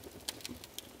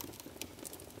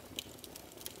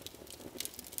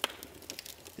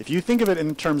 If you think of it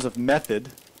in terms of method,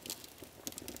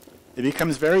 it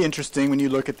becomes very interesting when you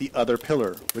look at the other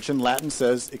pillar, which in Latin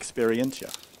says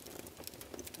experientia.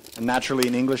 And naturally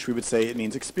in English we would say it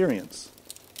means experience.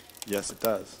 Yes, it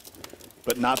does.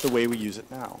 But not the way we use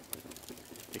it now.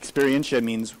 Experientia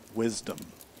means wisdom.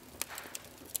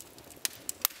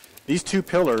 These two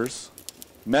pillars,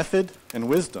 method and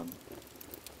wisdom.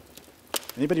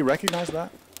 Anybody recognize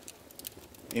that?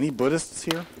 Any Buddhists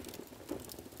here?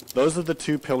 Those are the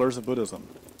two pillars of Buddhism.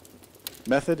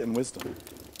 Method and wisdom.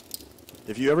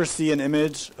 If you ever see an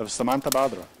image of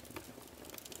Samantabhadra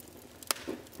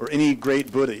or any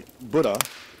great Buddha,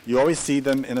 you always see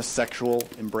them in a sexual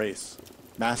embrace,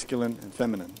 masculine and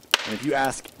feminine. And if you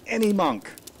ask any monk,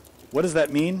 what does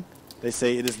that mean? They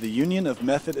say it is the union of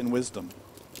method and wisdom,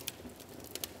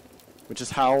 which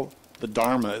is how the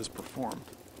Dharma is performed.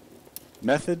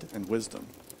 Method and wisdom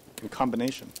in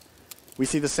combination. We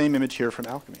see the same image here from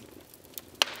alchemy.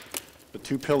 The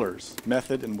two pillars,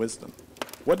 method and wisdom.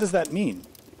 What does that mean?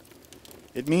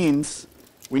 It means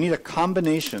we need a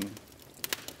combination.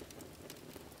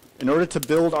 In order to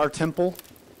build our temple,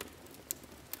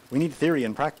 we need theory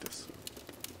and practice.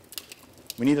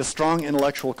 We need a strong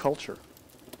intellectual culture.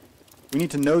 We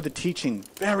need to know the teaching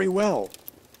very well,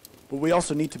 but we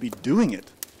also need to be doing it.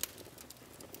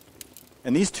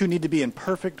 And these two need to be in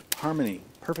perfect harmony,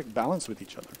 perfect balance with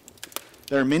each other.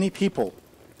 There are many people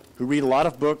who read a lot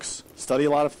of books, study a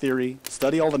lot of theory,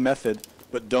 study all the method,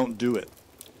 but don't do it.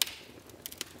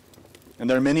 And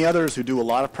there are many others who do a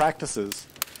lot of practices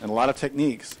and a lot of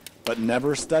techniques, but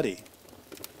never study.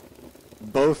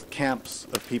 Both camps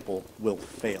of people will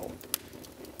fail.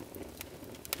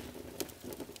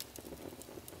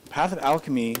 The path of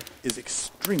alchemy is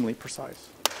extremely precise.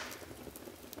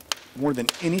 More than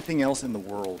anything else in the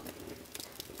world.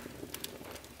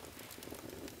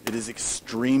 It is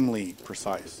extremely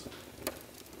precise.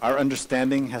 Our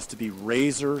understanding has to be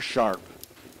razor sharp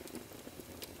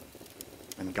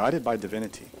and guided by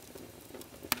divinity,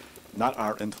 not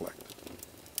our intellect,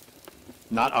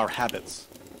 not our habits.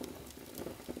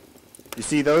 You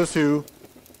see, those who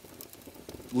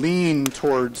lean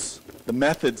towards the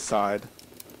method side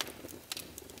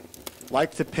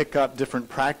like to pick up different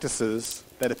practices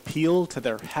that appeal to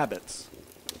their habits.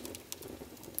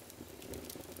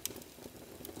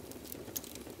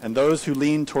 And those who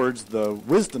lean towards the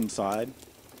wisdom side,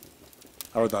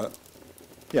 or the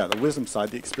wisdom side,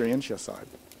 the experientia side,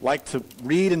 like to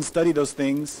read and study those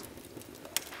things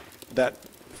that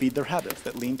feed their habits,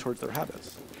 that lean towards their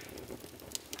habits.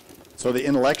 So the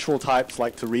intellectual types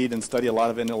like to read and study a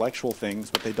lot of intellectual things,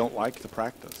 but they don't like to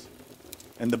practice.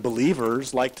 And the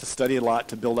believers like to study a lot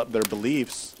to build up their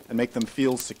beliefs and make them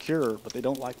feel secure, but they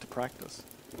don't like to practice.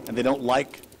 And they don't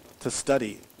like to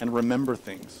study and remember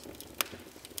things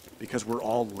because we're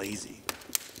all lazy.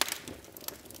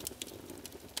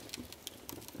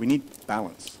 We need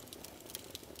balance.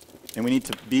 And we need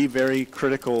to be very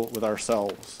critical with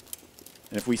ourselves.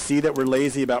 And if we see that we're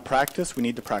lazy about practice, we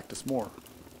need to practice more.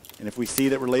 And if we see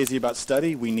that we're lazy about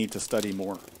study, we need to study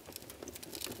more.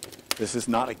 This is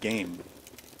not a game.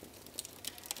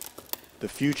 The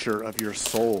future of your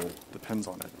soul depends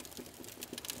on it.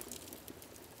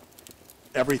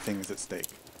 Everything is at stake.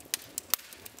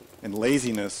 And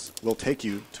laziness will take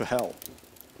you to hell.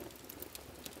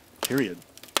 Period.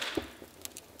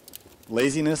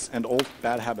 Laziness and old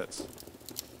bad habits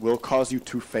will cause you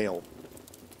to fail.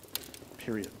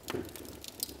 Period.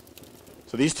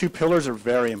 So these two pillars are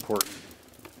very important.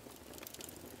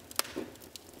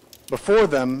 Before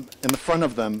them, in the front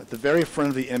of them, at the very front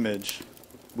of the image,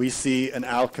 we see an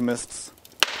alchemist's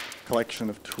collection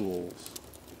of tools.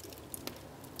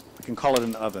 We can call it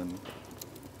an oven,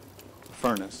 a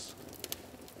furnace.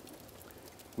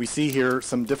 We see here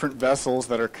some different vessels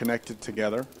that are connected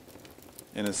together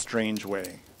in a strange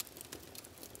way.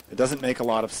 It doesn't make a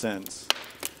lot of sense.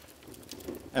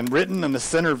 And written in the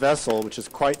center vessel, which is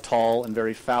quite tall and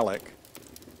very phallic,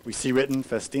 we see written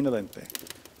festina lente.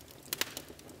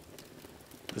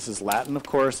 This is Latin, of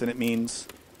course, and it means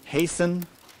hasten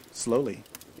slowly.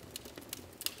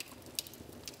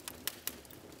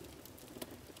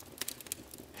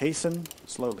 Hasten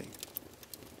slowly.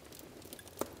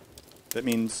 That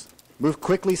means move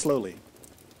quickly, slowly.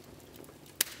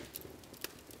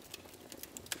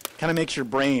 Kind of makes your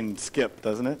brain skip,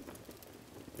 doesn't it?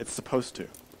 It's supposed to.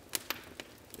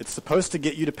 It's supposed to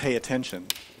get you to pay attention,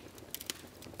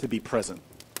 to be present,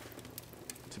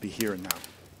 to be here and now.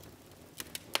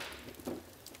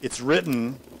 It's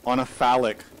written on a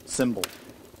phallic symbol,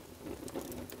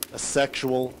 a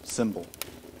sexual symbol,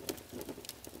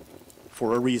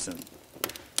 for a reason.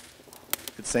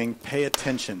 It's saying, pay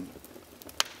attention.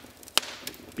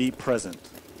 Be present.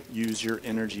 Use your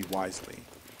energy wisely.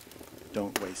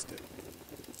 Don't waste it.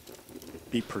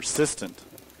 Be persistent.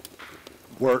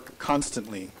 Work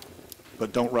constantly,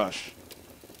 but don't rush.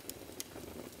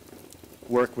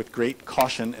 Work with great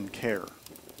caution and care.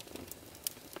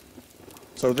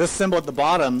 So this symbol at the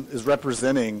bottom is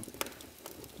representing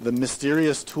the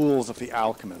mysterious tools of the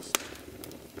alchemist,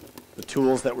 the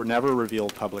tools that were never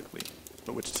revealed publicly,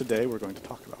 but which today we're going to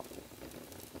talk about.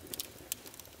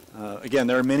 Again,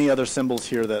 there are many other symbols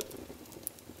here that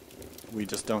we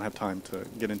just don't have time to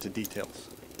get into details.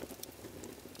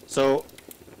 So,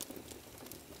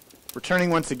 returning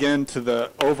once again to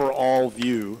the overall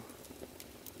view,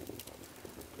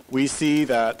 we see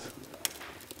that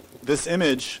this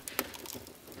image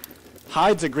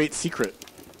hides a great secret.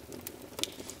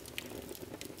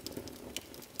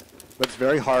 But it's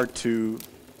very hard to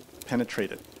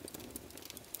penetrate it.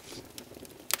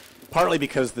 Partly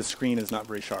because the screen is not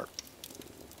very sharp.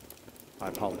 I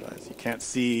apologize. You can't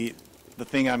see the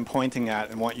thing I'm pointing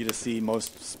at and want you to see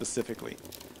most specifically.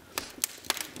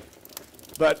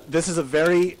 But this is a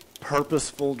very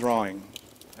purposeful drawing,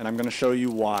 and I'm going to show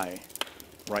you why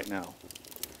right now.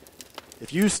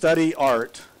 If you study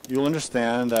art, you'll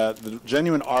understand that the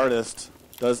genuine artist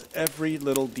does every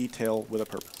little detail with a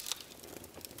purpose.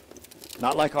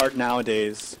 Not like art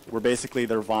nowadays, where basically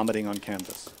they're vomiting on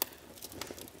canvas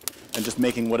and just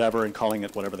making whatever and calling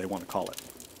it whatever they want to call it.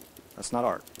 That's not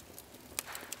art.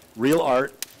 Real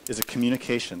art is a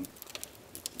communication,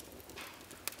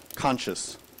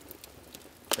 conscious,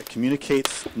 that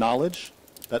communicates knowledge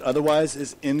that otherwise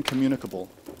is incommunicable.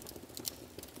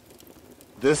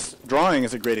 This drawing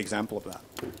is a great example of that.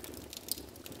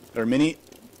 There are many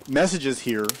messages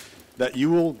here that you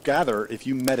will gather if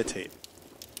you meditate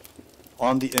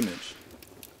on the image.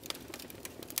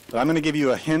 But I'm going to give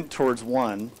you a hint towards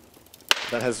one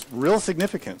that has real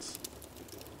significance,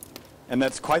 and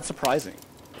that's quite surprising.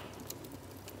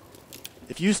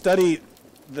 If you study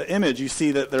the image, you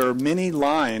see that there are many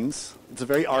lines. It's a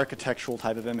very architectural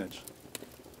type of image,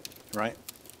 right?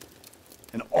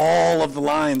 And all of the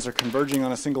lines are converging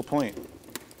on a single point.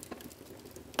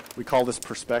 We call this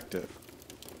perspective.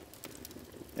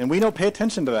 And we don't pay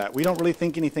attention to that. We don't really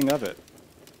think anything of it.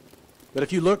 But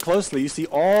if you look closely, you see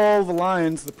all the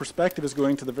lines, the perspective is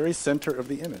going to the very center of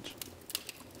the image.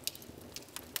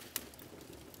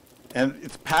 And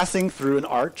it's passing through an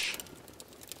arch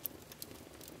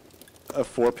of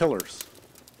 4 pillars.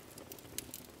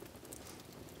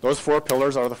 Those 4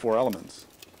 pillars are the 4 elements,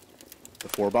 the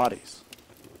 4 bodies,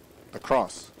 the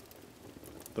cross,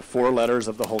 the 4 letters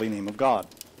of the holy name of God.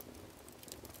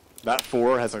 That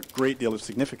 4 has a great deal of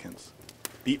significance.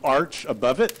 The arch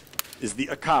above it is the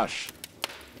Akash,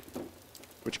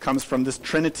 which comes from this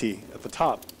trinity at the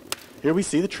top. Here we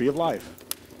see the tree of life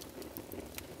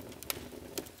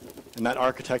in that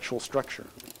architectural structure.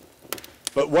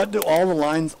 But what do all the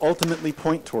lines ultimately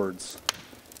point towards?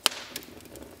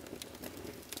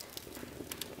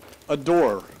 A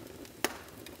door.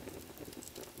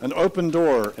 An open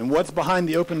door. And what's behind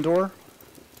the open door?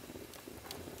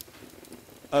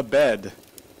 A bed.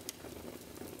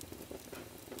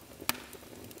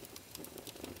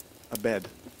 A bed.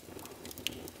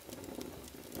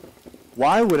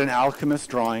 Why would an alchemist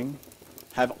drawing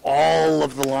have all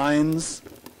of the lines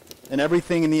and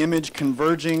everything in the image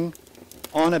converging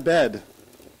on a bed?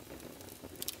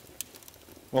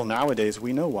 Well, nowadays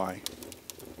we know why.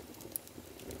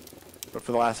 But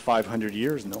for the last 500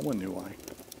 years, no one knew why.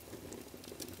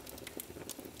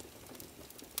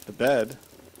 The bed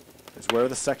is where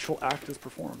the sexual act is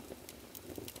performed.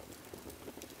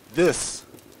 This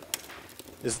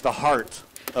is the heart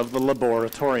of the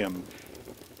laboratorium,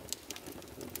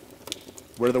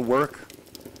 where the work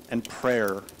and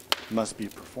prayer must be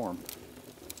performed,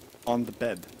 on the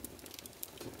bed.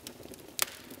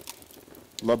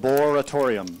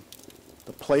 Laboratorium,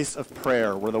 the place of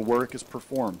prayer where the work is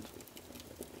performed,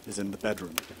 is in the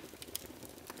bedroom.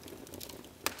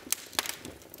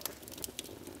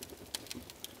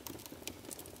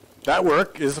 That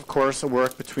work is, of course, a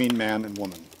work between man and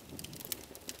woman.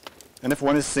 And if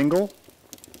one is single,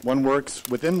 one works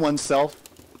within oneself,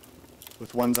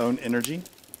 with one's own energy,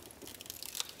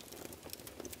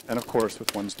 and of course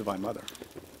with one's Divine Mother,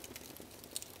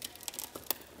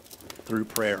 through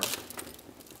prayer.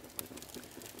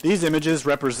 These images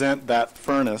represent that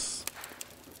furnace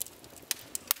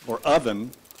or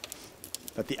oven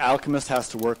that the alchemist has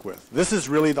to work with. This is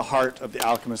really the heart of the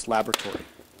alchemist laboratory,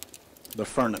 the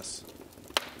furnace,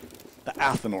 the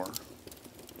Athenor.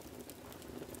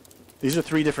 These are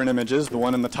 3 different images. The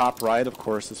one in the top right, of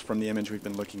course, is from the image we've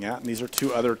been looking at. And these are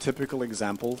 2 other typical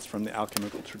examples from the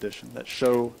alchemical tradition that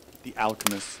show the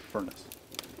alchemist's furnace.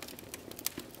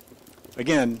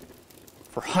 Again,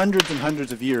 for hundreds and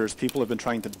hundreds of years, people have been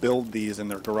trying to build these in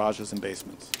their garages and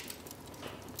basements.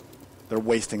 They're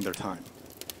wasting their time.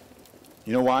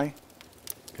 You know why?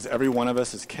 Because every one of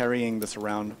us is carrying this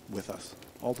around with us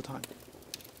all the time.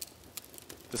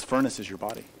 This furnace is your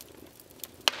body.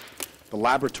 The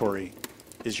laboratory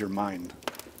is your mind,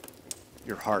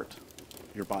 your heart,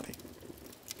 your body.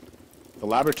 The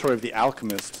laboratory of the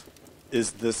alchemist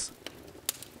is this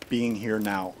being here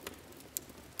now,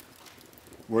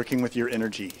 working with your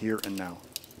energy here and now.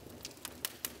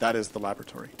 That is the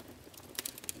laboratory.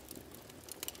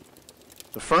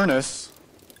 The furnace,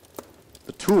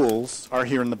 the tools, are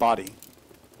here in the body.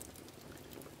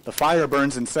 The fire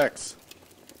burns in sex.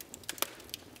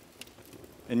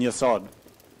 In Yasod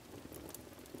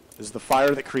is the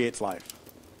fire that creates life,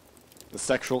 the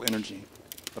sexual energy,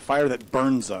 the fire that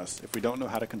burns us if we don't know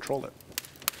how to control it,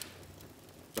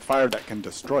 the fire that can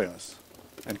destroy us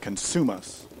and consume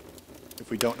us if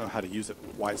we don't know how to use it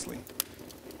wisely.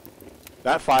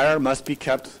 That fire must be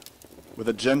kept with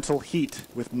a gentle heat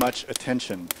with much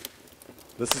attention.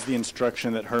 This is the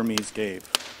instruction that Hermes gave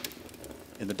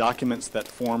in the documents that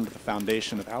formed the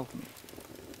foundation of alchemy.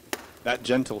 That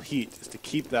gentle heat is to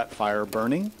keep that fire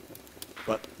burning,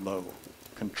 but low,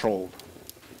 controlled,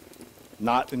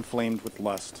 not inflamed with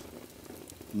lust,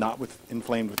 not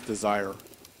inflamed with desire,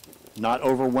 not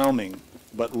overwhelming,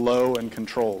 but low and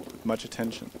controlled, with much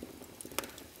attention.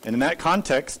 And in that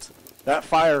context, that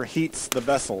fire heats the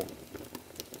vessel,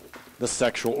 the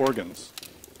sexual organs.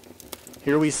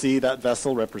 Here we see that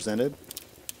vessel represented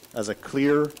as a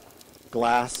clear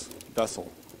glass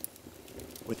vessel.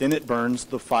 Within it burns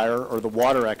the fire, or the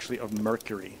water actually, of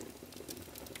mercury.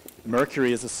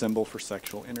 Mercury is a symbol for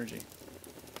sexual energy.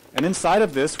 And inside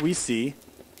of this we see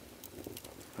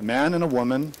a man and a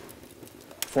woman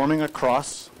forming a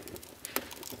cross,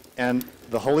 and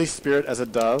the Holy Spirit as a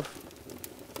dove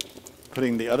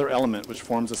putting the other element, which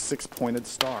forms a six-pointed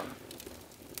star.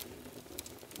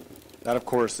 That, of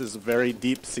course, is a very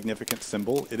deep, significant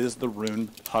symbol. It is the rune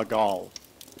Hagal.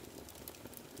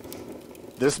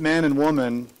 This man and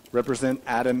woman represent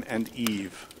Adam and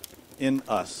Eve in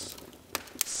us,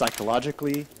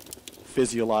 psychologically,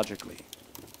 physiologically.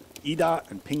 Ida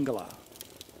and Pingala,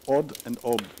 Od and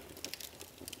Ob.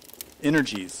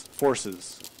 Energies,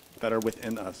 forces that are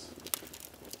within us.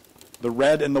 The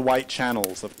red and the white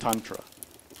channels of Tantra,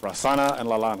 Rasana and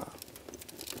Lalana.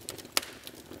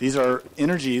 These are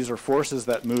energies or forces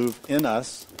that move in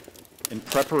us in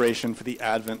preparation for the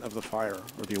advent of the fire,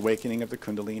 or the awakening of the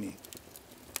Kundalini.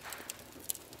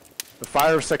 The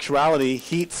fire of sexuality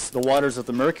heats the waters of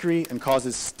the mercury and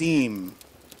causes steam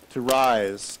to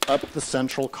rise up the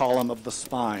central column of the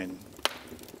spine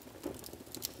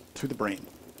to the brain.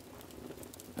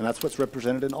 And that's what's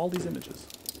represented in all these images.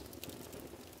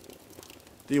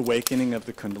 The awakening of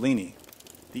the Kundalini,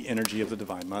 the energy of the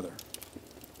Divine Mother.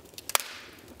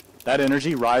 That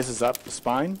energy rises up the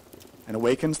spine and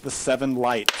awakens the 7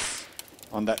 lights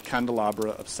on that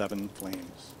candelabra of 7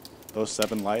 flames. Those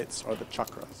 7 lights are the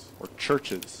chakras, or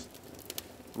churches,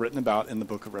 written about in the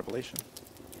book of Revelation.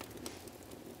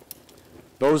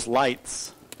 Those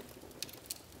lights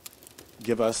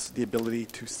give us the ability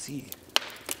to see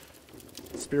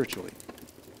spiritually.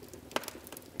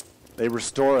 They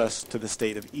restore us to the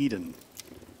state of Eden,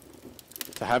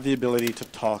 to have the ability to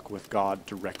talk with God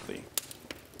directly.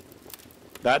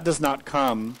 That does not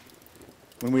come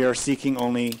when we are seeking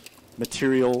only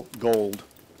material gold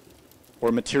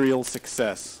or material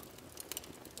success.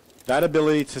 That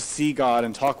ability to see God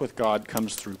and talk with God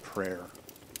comes through prayer.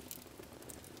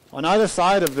 On either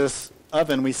side of this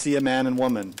oven, we see a man and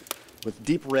woman with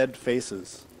deep red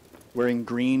faces, wearing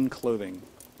green clothing.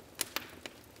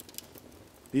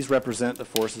 These represent the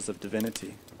forces of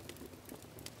divinity.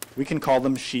 We can call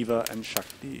them Shiva and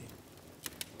Shakti.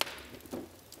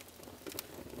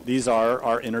 These are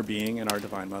our inner being and our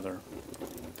Divine Mother.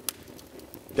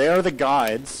 They are the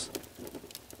guides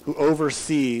who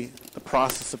oversee the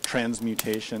process of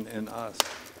transmutation in us.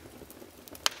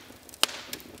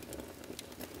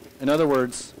 In other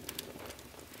words,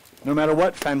 no matter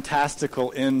what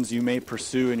fantastical ends you may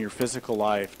pursue in your physical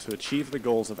life to achieve the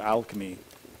goals of alchemy,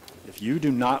 if you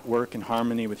do not work in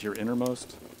harmony with your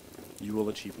innermost, you will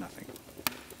achieve nothing.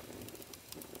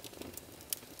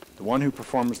 The one who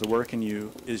performs the work in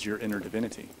you is your inner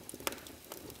divinity.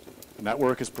 And that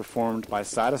work is performed by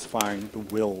satisfying the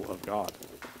will of God.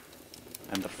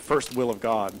 And the first will of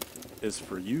God is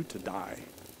for you to die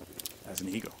as an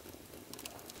ego,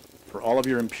 for all of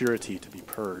your impurity to be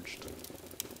purged.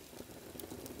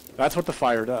 That's what the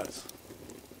fire does.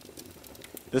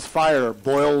 This fire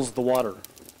boils the water.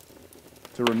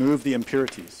 to remove the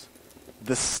impurities.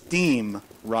 The steam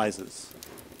rises,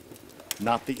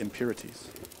 not the impurities.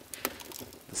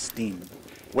 The steam.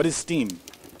 What is steam?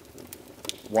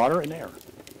 Water and air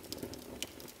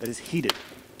that is heated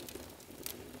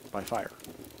by fire.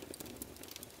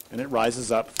 And it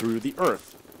rises up through the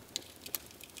earth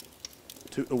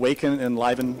to awaken and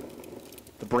enliven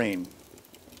the brain,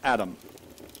 Adam,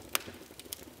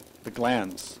 the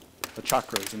glands, the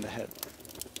chakras in the head.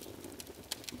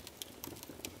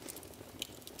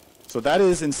 So that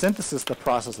is, in synthesis, the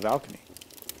process of alchemy.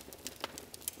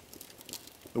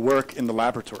 The work in the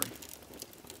laboratory.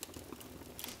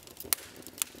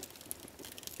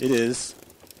 It is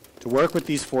to work with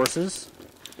these forces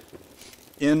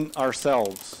in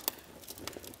ourselves,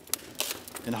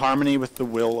 in harmony with the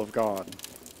will of God.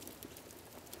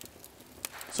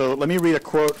 So let me read a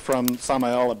quote from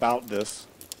Samael about this,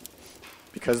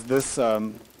 because this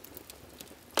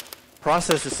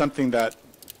process is something that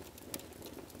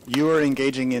you are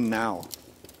engaging in now.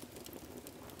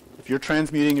 If you're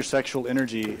transmuting your sexual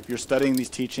energy, if you're studying these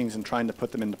teachings and trying to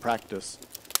put them into practice,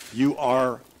 you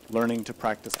are learning to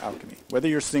practice alchemy, whether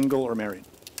you're single or married.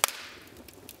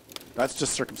 That's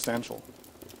just circumstantial.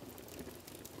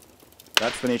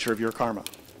 That's the nature of your karma.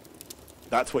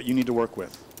 That's what you need to work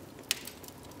with.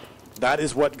 That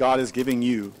is what God is giving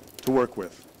you to work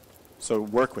with. So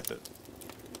work with it.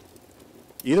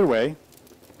 Either way,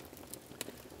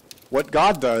 what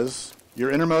God does,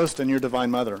 your innermost and your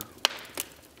divine mother,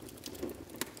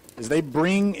 is they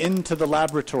bring into the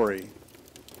laboratory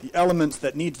the elements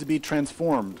that need to be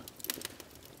transformed.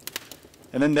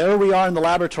 And then there we are in the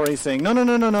laboratory saying,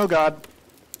 no, God.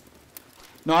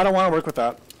 No, I don't want to work with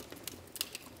that.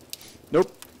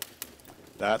 Nope.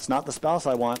 That's not the spouse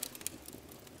I want.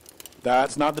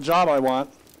 That's not the job I want.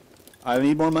 I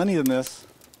need more money than this.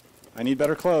 I need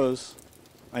better clothes.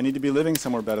 I need to be living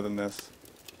somewhere better than this.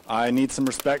 I need some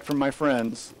respect from my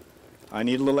friends. I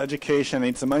need a little education. I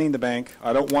need some money in the bank.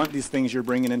 I don't want these things you're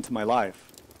bringing into my life.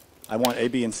 I want A,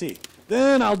 B, and C.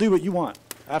 Then I'll do what you want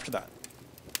after that.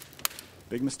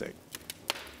 Big mistake.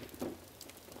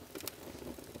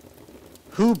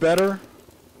 Who better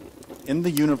in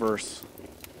the universe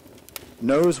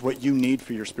knows what you need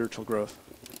for your spiritual growth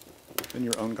than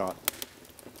your own God?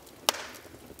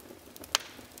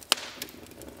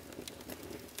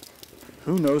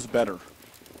 Who knows better?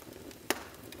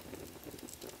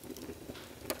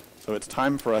 So it's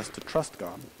time for us to trust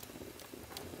God,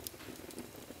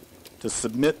 to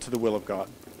submit to the will of God,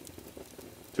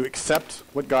 to accept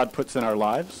what God puts in our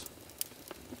lives,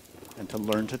 and to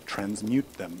learn to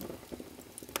transmute them.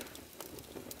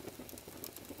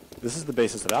 This is the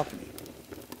basis of alchemy.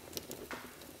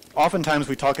 Oftentimes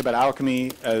we talk about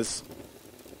alchemy as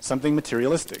something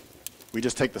materialistic. We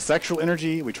just take the sexual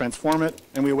energy, we transform it,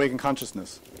 and we awaken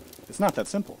consciousness. It's not that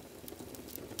simple.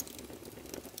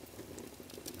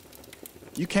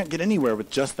 You can't get anywhere with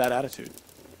just that attitude.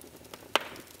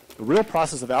 The real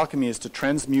process of alchemy is to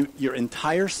transmute your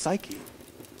entire psyche.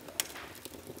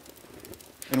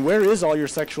 And where is all your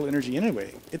sexual energy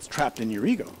anyway? It's trapped in your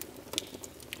ego.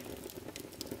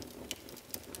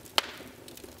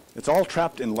 It's all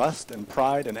trapped in lust and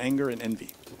pride and anger and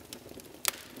envy.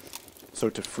 So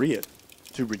to free it,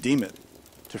 to redeem it,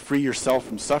 to free yourself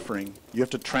from suffering, you have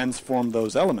to transform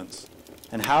those elements.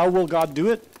 And how will God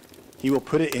do it? He will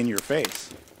put it in your face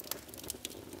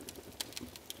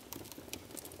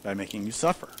by making you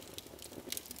suffer.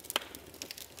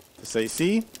 To say,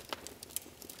 see,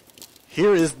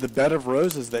 here is the bed of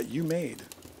roses that you made.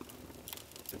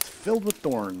 It's filled with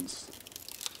thorns.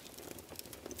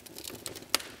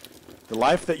 The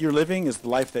life that you're living is the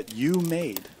life that you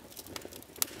made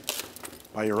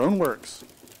by your own works.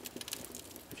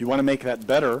 If you want to make that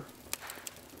better,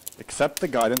 accept the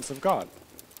guidance of God.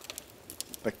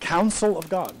 The counsel of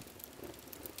God.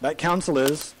 That counsel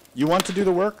is, you want to do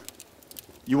the work?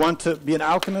 You want to be an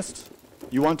alchemist?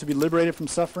 You want to be liberated from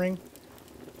suffering?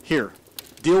 Here,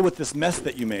 deal with this mess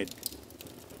that you made.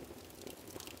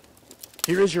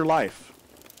 Here is your life.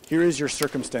 Here is your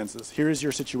circumstances. Here is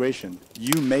your situation.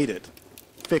 You made it.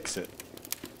 Fix it.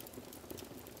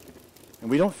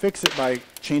 And we don't fix it by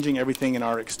changing everything in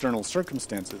our external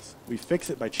circumstances. We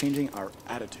fix it by changing our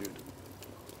attitude.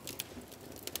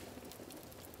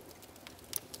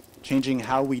 Changing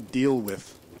how we deal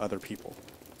with other people,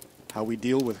 how we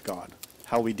deal with God,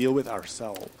 how we deal with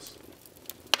ourselves.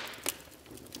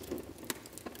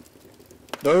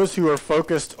 Those who are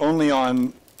focused only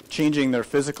on changing their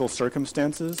physical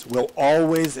circumstances will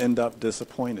always end up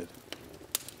disappointed.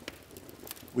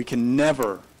 We can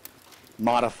never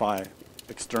modify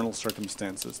external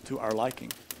circumstances to our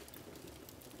liking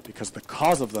because the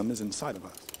cause of them is inside of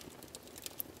us.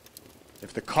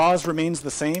 If the cause remains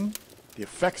the same, the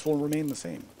effects will remain the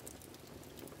same.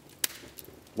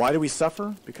 Why do we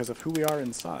suffer? Because of who we are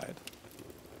inside.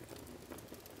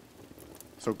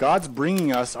 So God's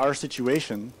bringing us our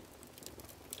situation,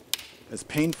 as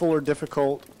painful or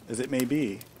difficult as it may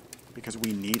be, because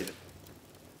we need it.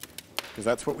 Because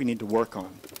that's what we need to work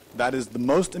on. That is the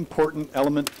most important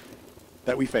element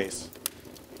that we face.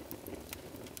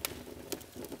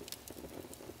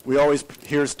 We always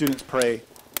hear students pray,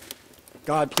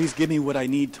 God, please give me what I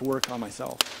need to work on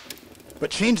myself.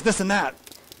 But change this and that.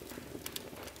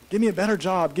 Give me a better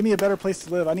job. Give me a better place to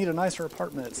live. I need a nicer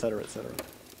apartment, etc., etc.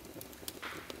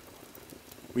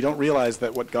 We don't realize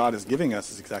that what God is giving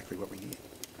us is exactly what we need.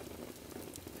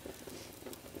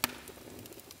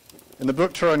 In the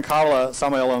book Turankala,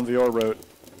 Samael Aun Weor wrote,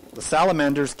 "The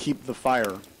salamanders keep the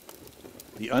fire.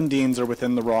 The undines are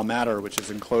within the raw matter, which is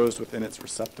enclosed within its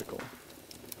receptacle.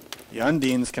 The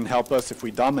undines can help us if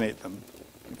we dominate them.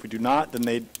 If we do not, then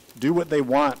they do what they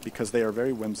want because they are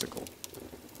very whimsical.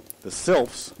 The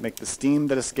sylphs make the steam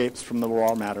that escapes from the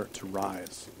raw matter to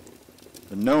rise.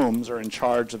 The gnomes are in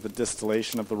charge of the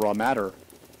distillation of the raw matter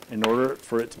in order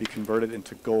for it to be converted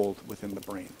into gold within the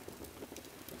brain."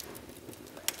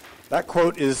 That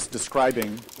quote is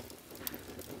describing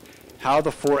how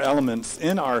the four elements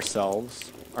in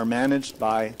ourselves are managed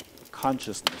by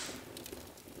consciousness.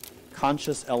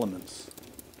 Conscious elements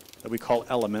that we call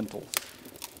elementals.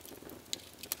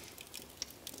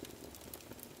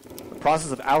 The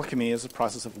process of alchemy is a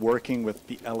process of working with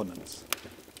the elements.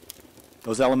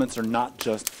 Those elements are not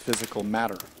just physical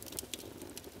matter.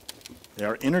 They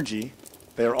are energy.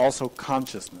 They are also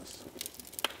consciousness.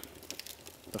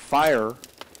 The fire,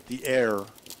 the air,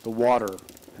 the water,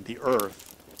 and the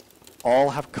earth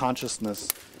all have consciousness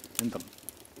in them.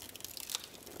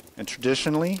 And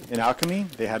traditionally, in alchemy,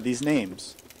 they had these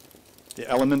names. The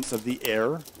elements of the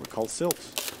air were called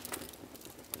sylphs.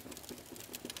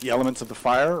 The elements of the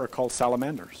fire are called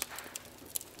salamanders,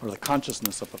 or the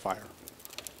consciousness of the fire.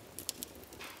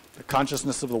 The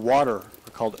consciousness of the water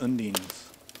are called undines.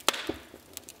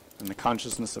 And the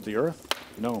consciousness of the earth,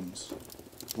 gnomes,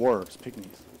 dwarves,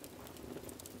 pygmies.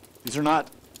 These are not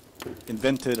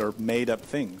invented or made up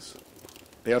things.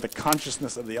 They are the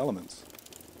consciousness of the elements.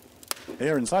 They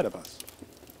are inside of us.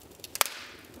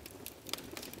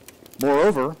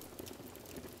 Moreover,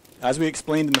 as we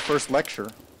explained in the first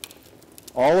lecture,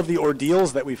 all of the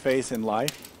ordeals that we face in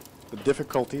life, the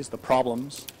difficulties, the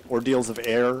problems, ordeals of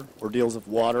air, ordeals of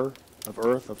water, of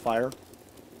earth, of fire,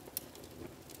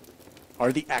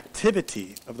 are the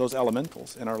activity of those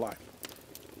elementals in our life.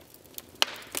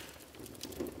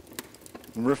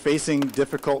 When we're facing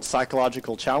difficult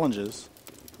psychological challenges,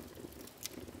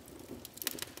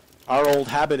 our old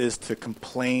habit is to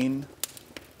complain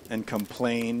and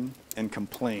complain and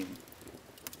complain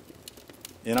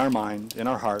in our mind, in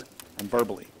our heart, and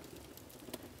verbally.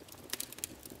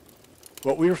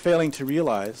 What we're failing to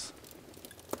realize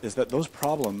is that those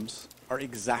problems are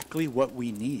exactly what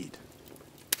we need.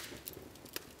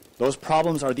 Those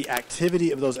problems are the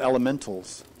activity of those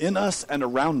elementals in us and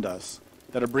around us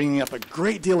that are bringing up a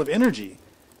great deal of energy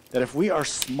that if we are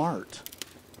smart,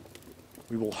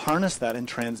 we will harness that and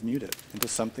transmute it into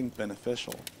something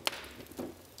beneficial.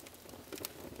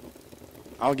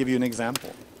 I'll give you an example.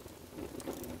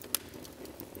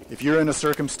 If you're in a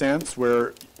circumstance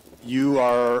where you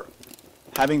are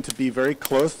having to be very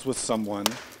close with someone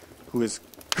who is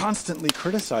constantly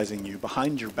criticizing you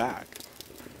behind your back,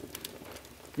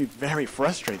 it can be very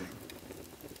frustrating.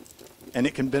 And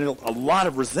it can build a lot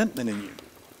of resentment in you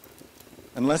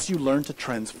unless you learn to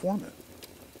transform it.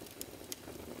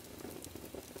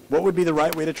 What would be the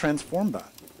right way to transform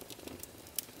that?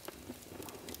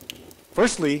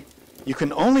 Firstly, you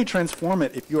can only transform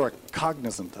it if you are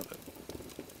cognizant of it,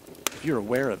 if you're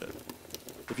aware of it.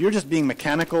 If you're just being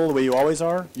mechanical the way you always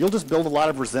are, you'll just build a lot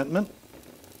of resentment.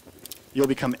 You'll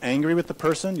become angry with the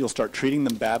person. You'll start treating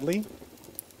them badly.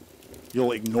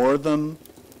 You'll ignore them.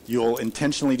 You'll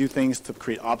intentionally do things to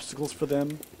create obstacles for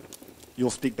them. You'll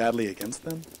speak badly against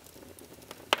them.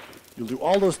 You'll do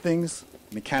all those things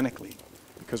mechanically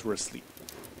because we're asleep.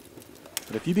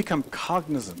 But if you become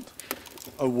cognizant,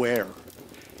 aware,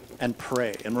 and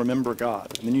pray and remember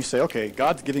God, and then you say, okay,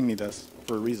 God's giving me this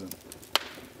for a reason.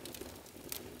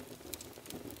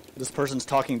 This person's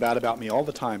talking bad about me all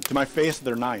the time. To my face,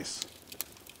 they're nice.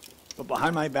 But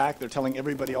behind my back, they're telling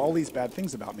everybody all these bad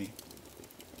things about me.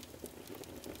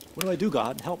 What do I do,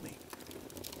 God? Help me.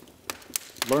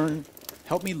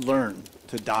 Help me learn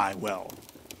to die well.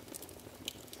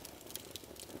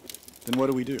 Then what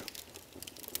do?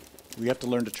 We have to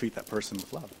learn to treat that person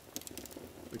with love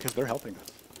because they're helping us.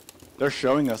 They're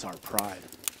showing us our pride.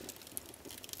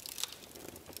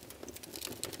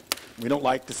 We don't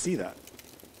like to see that.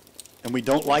 And we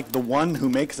don't like the one who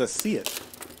makes us see it.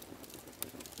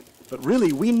 But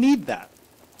really, we need that.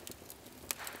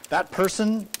 That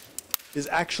person is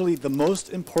actually the most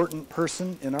important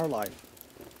person in our life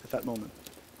at that moment.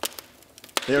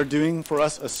 They are doing for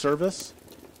us a service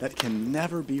that can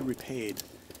never be repaid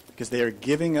because they are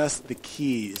giving us the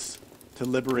keys to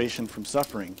liberation from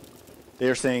suffering. They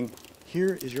are saying,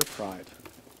 here is your pride.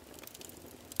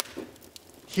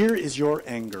 Here is your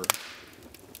anger.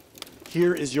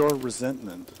 Here is your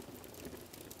resentment.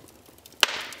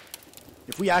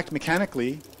 If we act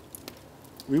mechanically,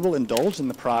 we will indulge in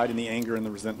the pride and the anger and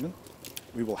the resentment.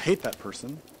 We will hate that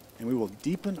person, and we will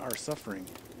deepen our suffering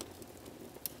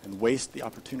and waste the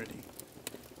opportunity.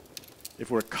 If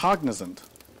we're cognizant,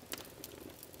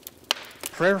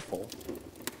 prayerful,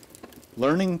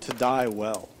 learning to die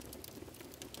well,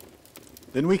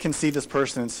 then we can see this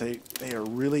person and say, they are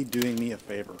really doing me a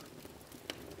favor.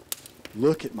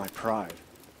 Look at my pride.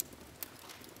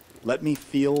 Let me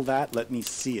feel that. Let me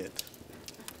see it.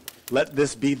 Let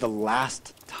this be the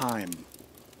last time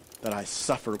that I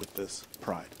suffer with this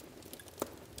pride.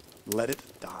 Let it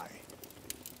die.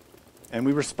 And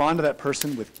we respond to that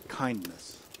person with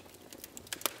kindness,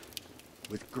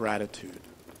 with gratitude,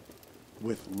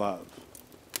 with love.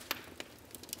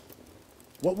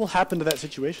 What will happen to that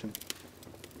situation?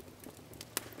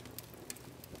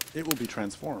 It will be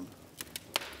transformed.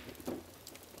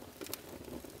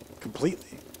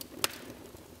 Completely.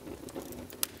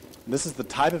 This is the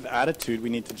type of attitude we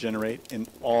need to generate in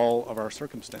all of our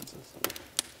circumstances.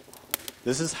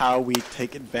 This is how we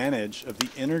take advantage of the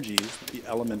energies that the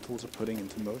elementals are putting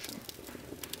into motion.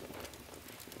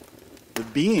 The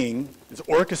being is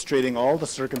orchestrating all the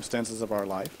circumstances of our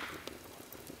life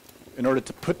in order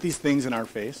to put these things in our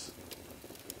face.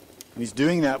 And he's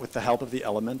doing that with the help of the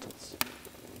elementals,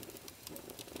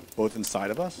 both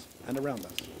inside of us and around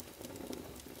us.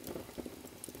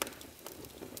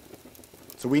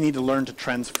 So we need to learn to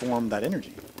transform that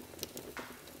energy,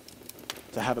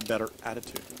 to have a better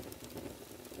attitude,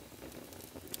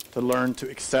 to learn to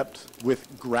accept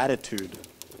with gratitude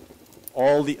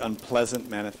all the unpleasant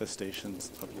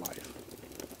manifestations of life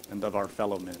and of our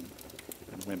fellow men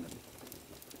and women.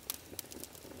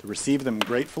 To receive them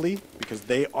gratefully because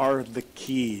they are the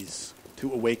keys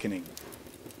to awakening.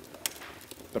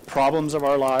 The problems of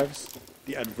our lives,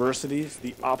 the adversities,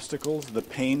 the obstacles, the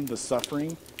pain, the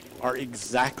suffering are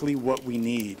exactly what we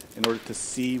need in order to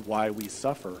see why we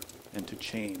suffer and to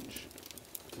change.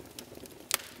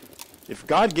 If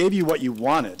God gave you what you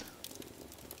wanted,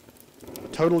 a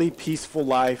totally peaceful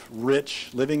life, rich,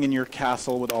 living in your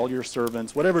castle with all your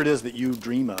servants, whatever it is that you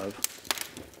dream of,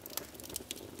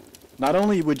 not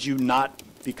only would you not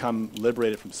become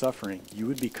liberated from suffering, you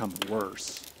would become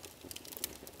worse.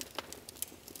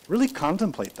 Really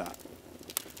contemplate that.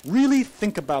 Really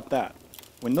think about that.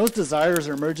 When those desires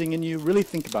are emerging in you, really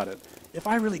think about it. If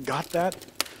I really got that,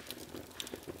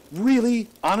 really,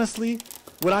 honestly,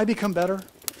 would I become better?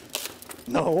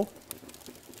 No.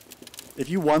 If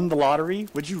you won the lottery,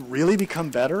 would you really become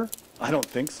better? I don't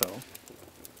think so.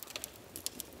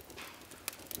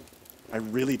 I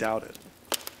really doubt it.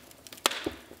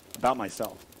 About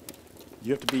myself.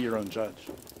 You have to be your own judge.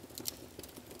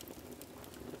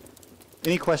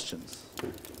 Any questions?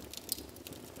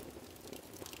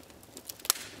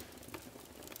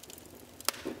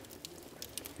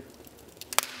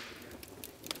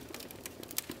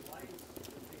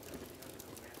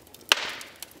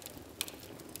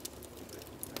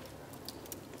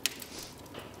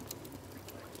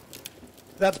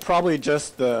 That's probably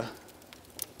just the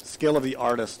skill of the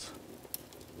artist.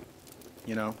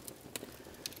 You know,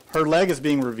 her leg is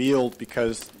being revealed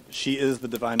because she is the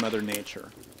Divine Mother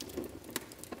Nature.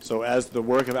 So as the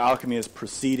work of alchemy is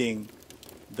proceeding,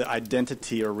 the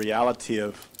identity or reality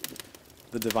of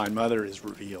the Divine Mother is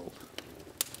revealed.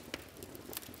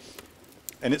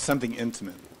 And it's something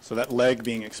intimate. So that leg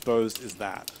being exposed is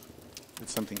that.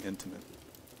 It's something intimate.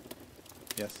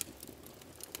 Yes?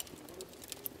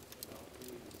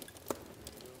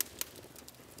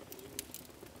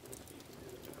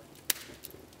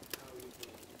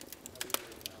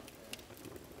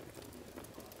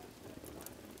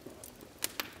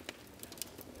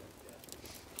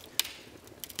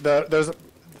 The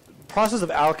process of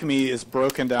alchemy is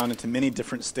broken down into many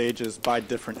different stages by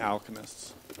different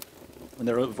alchemists. And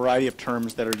there are a variety of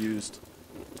terms that are used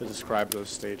to describe those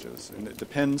stages. And it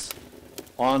depends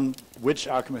on which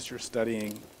alchemist you're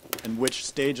studying and which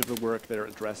stage of the work they're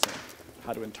addressing,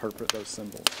 how to interpret those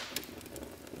symbols.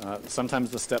 Sometimes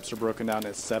the steps are broken down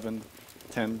as 7,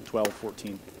 10, 12,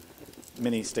 14,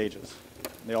 many stages.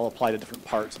 They all apply to different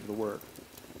parts of the work.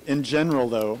 In general,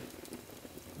 though,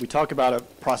 we talk about a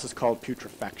process called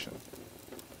putrefaction,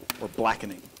 or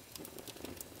blackening.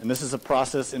 And this is a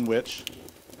process in which,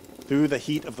 through the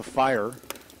heat of the fire,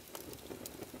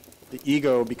 the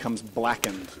ego becomes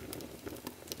blackened.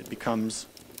 It becomes,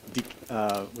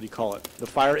 the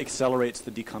fire accelerates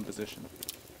the decomposition.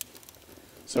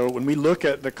 So when we look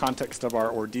at the context of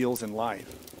our ordeals in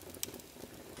life,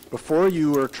 before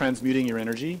you were transmuting your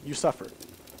energy, you suffered.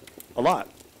 A lot.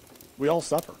 We all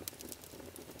suffer.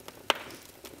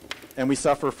 And we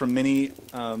suffer from many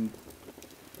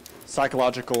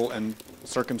psychological and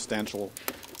circumstantial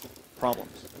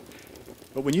problems.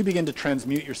 But when you begin to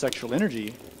transmute your sexual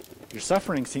energy, your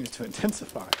suffering seems to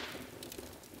intensify.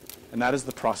 And that is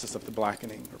the process of the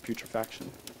blackening or putrefaction.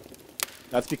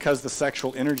 That's because the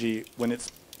sexual energy, when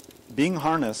it's being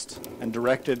harnessed and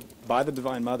directed by the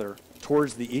Divine Mother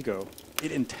towards the ego,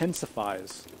 it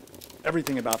intensifies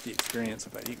everything about the experience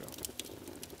of that ego.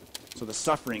 So the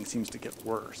suffering seems to get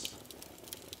worse.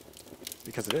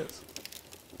 Because it is.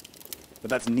 But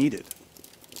that's needed.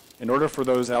 In order for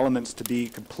those elements to be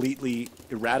completely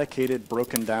eradicated,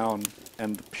 broken down,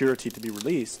 and the purity to be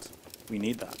released, we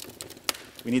need that.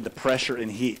 We need the pressure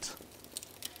and heat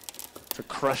to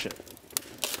crush it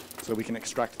so we can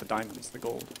extract the diamonds, the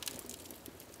gold.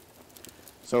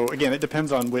 So again, it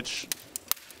depends on which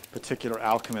particular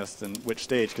alchemist and which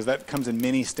stage, because that comes in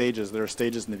many stages. There are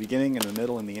stages in the beginning, in the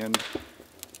middle, and the end.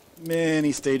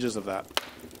 Many stages of that.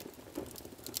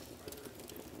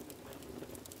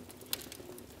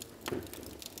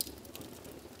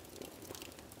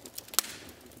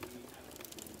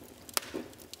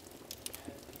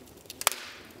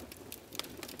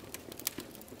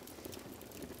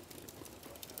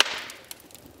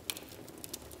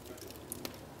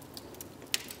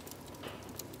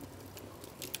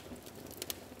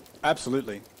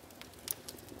 Absolutely.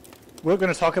 We're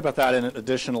going to talk about that in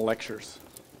additional lectures,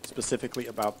 specifically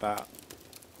about that.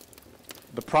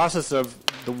 The process of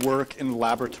the work in the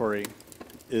laboratory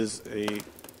is a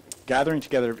gathering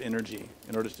together of energy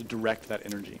in order to direct that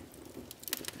energy.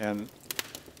 And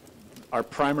our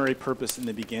primary purpose in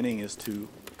the beginning is to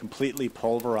completely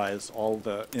pulverize all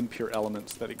the impure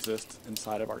elements that exist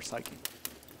inside of our psyche.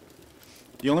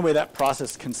 The only way that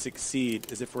process can succeed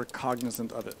is if we're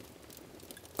cognizant of it.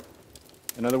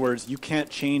 In other words, you can't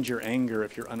change your anger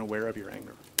if you're unaware of your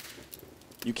anger.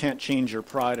 You can't change your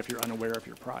pride if you're unaware of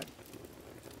your pride.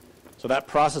 So that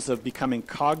process of becoming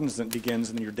cognizant begins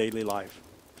in your daily life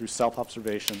through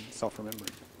self-observation, self-remembering,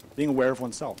 being aware of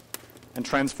oneself, and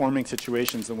transforming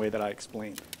situations in the way that I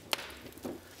explained.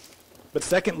 But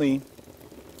secondly,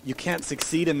 you can't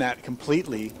succeed in that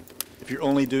completely if you're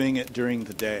only doing it during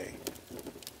the day.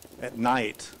 At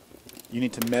night, you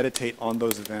need to meditate on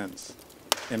those events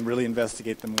and really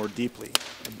investigate them more deeply,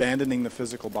 abandoning the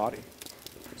physical body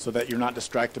so that you're not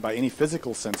distracted by any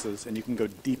physical senses and you can go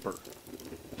deeper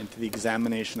into the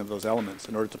examination of those elements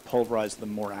in order to pulverize them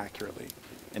more accurately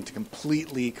and to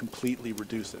completely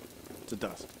reduce it to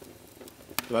dust.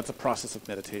 So that's a process of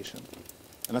meditation,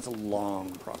 and that's a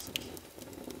long process.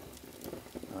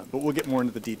 But we'll get more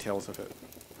into the details of it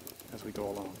as we go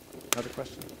along. Another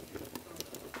question?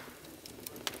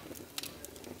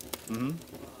 Mm-hmm.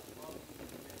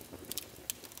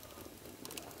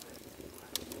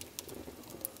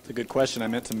 It's a good question. I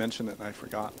meant to mention it and I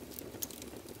forgot.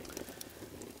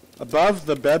 Above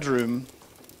the bedroom,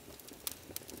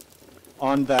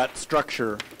 on that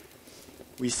structure,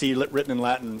 we see written in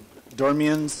Latin,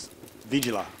 dormiens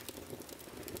vigila,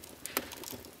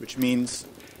 which means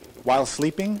while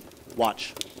sleeping,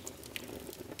 watch.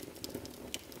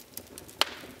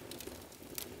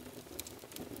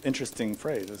 Interesting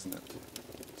phrase, isn't it?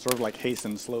 Sort of like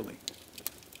hasten slowly.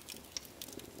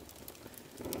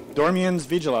 Dormiens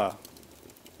vigila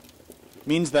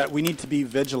means that we need to be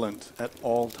vigilant at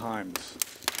all times,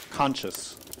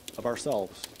 conscious of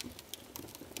ourselves.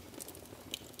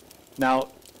 Now,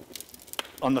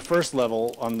 on the first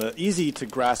level, on the easy to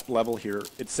grasp level here,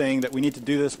 it's saying that we need to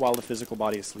do this while the physical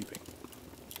body is sleeping.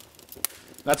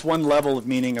 That's one level of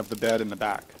meaning of the bed in the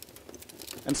back.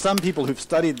 And some people who've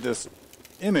studied this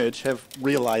image have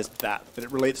realized that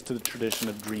it relates to the tradition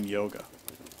of dream yoga.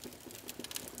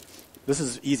 This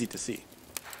is easy to see.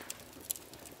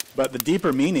 But the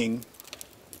deeper meaning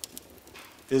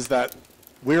is that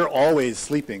we're always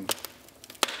sleeping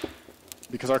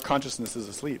because our consciousness is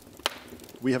asleep.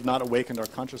 We have not awakened our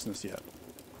consciousness yet.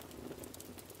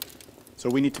 So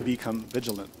we need to become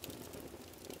vigilant.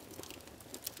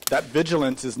 That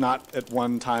vigilance is not at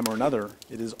one time or another,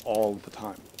 it is all the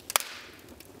time.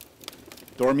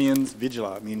 Dormiens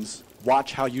vigila means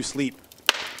watch how you sleep.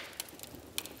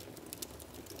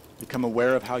 Become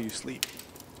aware of how you sleep.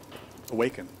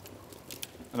 Awaken.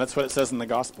 And that's what it says in the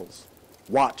Gospels.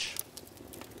 Watch,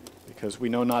 because we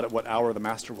know not at what hour the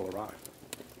Master will arrive.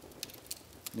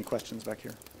 Any questions back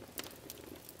here?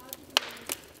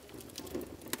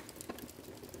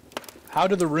 How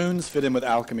do the runes fit in with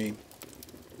alchemy?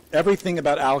 Everything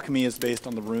about alchemy is based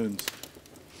on the runes.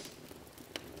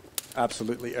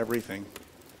 Absolutely everything.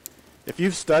 If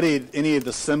you've studied any of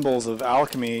the symbols of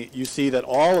alchemy, you see that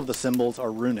all of the symbols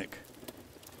are runic.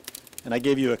 And I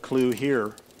gave you a clue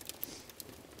here.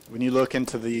 When you look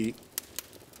into the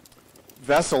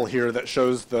vessel here that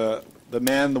shows the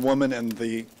man, the woman, and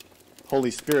the Holy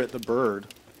Spirit, the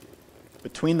bird,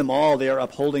 between them all, they are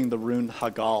upholding the rune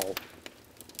Hagal,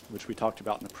 which we talked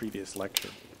about in the previous lecture.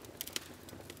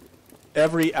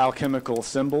 Every alchemical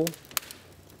symbol,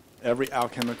 every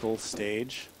alchemical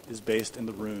stage is based in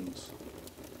the runes.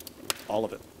 All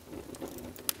of it.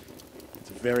 It's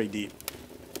very deep.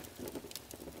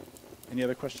 Any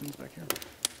other questions back here?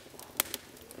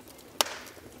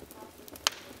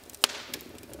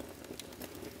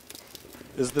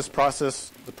 Is this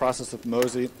process the process of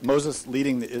Moses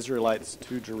leading the Israelites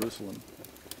to Jerusalem?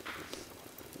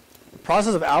 The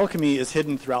process of alchemy is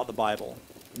hidden throughout the Bible.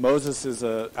 Moses is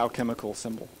an alchemical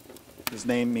symbol. His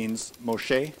name means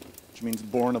Moshe, which means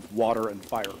born of water and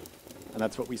fire. And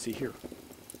that's what we see here.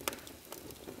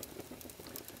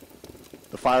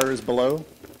 The fire is below,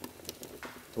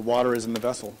 the water is in the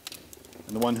vessel,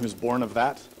 and the one who's born of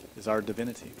that is our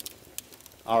divinity,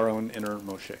 our own inner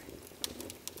Moshe.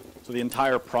 So the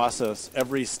entire process,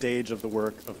 every stage of the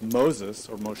work of Moses,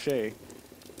 or Moshe,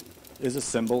 is a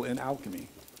symbol in alchemy.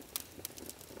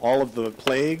 All of the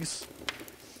plagues,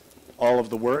 all of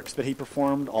the works that he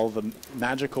performed, all of the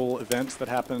magical events that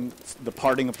happened, the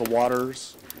parting of the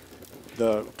waters,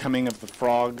 the coming of the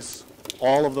frogs,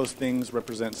 all of those things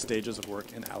represent stages of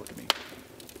work in alchemy.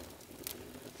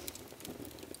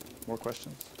 More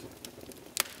questions?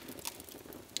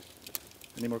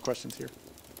 Any more questions here?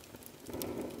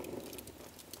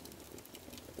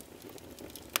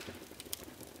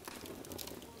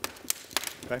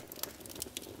 Okay.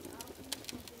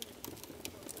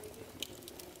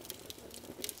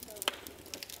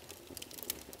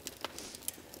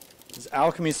 Is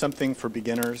alchemy something for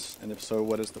beginners? And if so,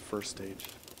 what is the first stage?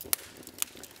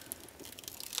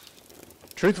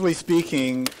 Truthfully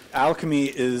speaking, alchemy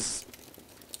is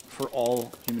for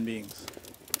all human beings.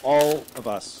 All of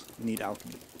us need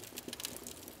alchemy.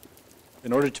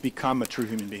 In order to become a true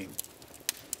human being,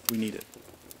 we need it.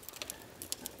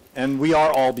 And we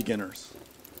are all beginners,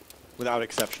 without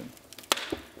exception.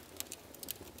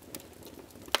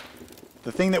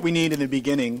 The thing that we need in the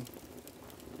beginning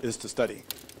is to study.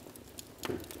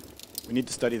 We need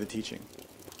to study the teaching.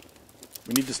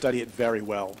 We need to study it very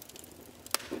well.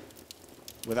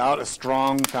 Without a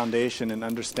strong foundation in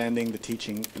understanding the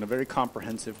teaching in a very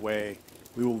comprehensive way,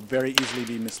 we will very easily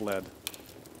be misled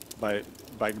by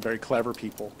very clever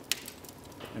people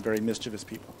and very mischievous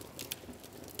people.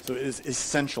 So it is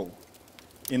essential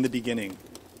in the beginning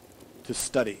to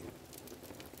study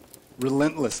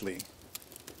relentlessly,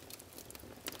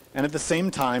 and at the same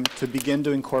time to begin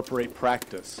to incorporate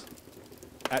practice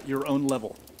at your own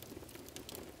level.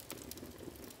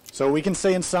 So we can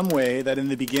say in some way that in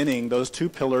the beginning, those two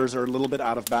pillars are a little bit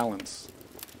out of balance.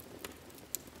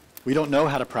 We don't know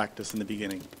how to practice in the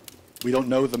beginning. We don't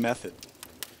know the method.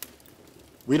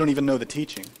 We don't even know the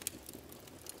teaching.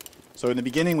 So in the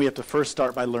beginning, we have to first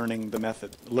start by learning the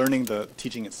method, learning the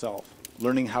teaching itself,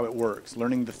 learning how it works,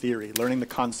 learning the theory, learning the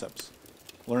concepts,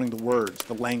 learning the words,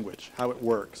 the language, how it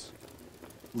works.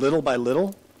 Little by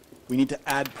little, we need to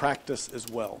add practice as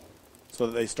well so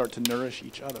that they start to nourish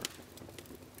each other.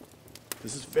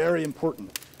 This is very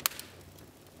important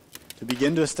to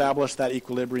begin to establish that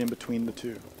equilibrium between the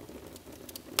two.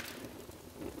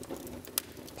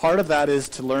 Part of that is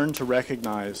to learn to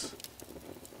recognize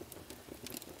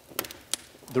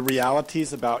the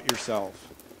realities about yourself,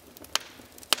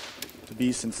 to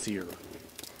be sincere,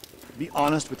 be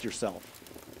honest with yourself.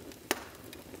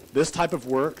 This type of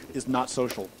work is not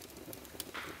social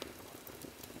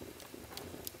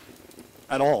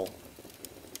at all.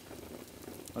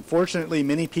 Unfortunately,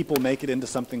 many people make it into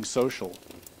something social.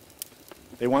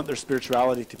 They want their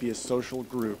spirituality to be a social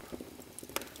group.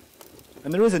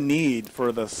 And there is a need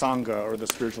for the Sangha, or the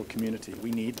spiritual community.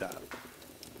 We need that.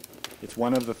 It's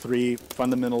one of the three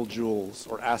fundamental jewels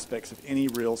or aspects of any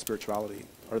real spirituality,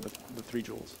 or the three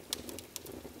jewels.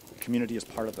 The community is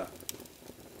part of that.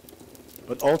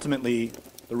 But ultimately,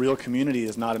 the real community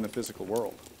is not in the physical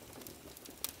world.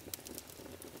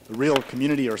 The real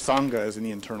community, or Sangha, is in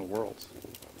the internal worlds.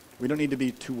 We don't need to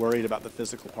be too worried about the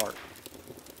physical part.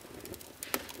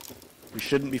 We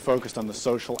shouldn't be focused on the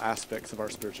social aspects of our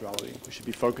spirituality. We should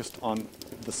be focused on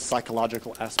the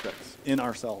psychological aspects in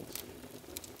ourselves.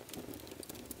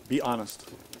 Be honest.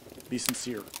 Be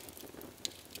sincere.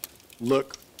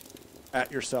 Look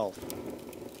at yourself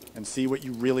and see what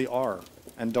you really are,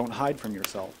 and don't hide from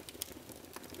yourself.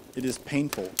 It is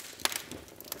painful.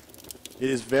 It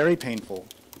is very painful.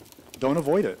 Don't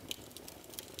avoid it.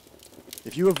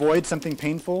 If you avoid something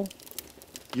painful,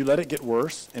 you let it get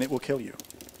worse, and it will kill you.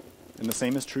 And the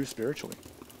same is true spiritually,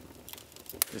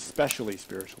 especially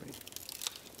spiritually.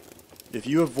 If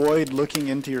you avoid looking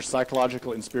into your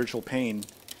psychological and spiritual pain,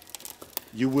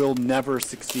 you will never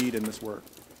succeed in this work.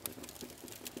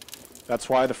 That's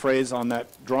why the phrase on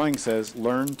that drawing says,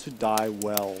 learn to die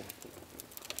well.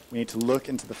 We need to look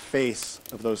into the face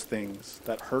of those things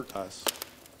that hurt us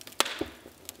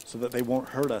so that they won't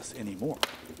hurt us anymore.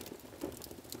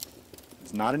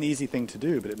 It's not an easy thing to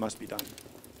do, but it must be done.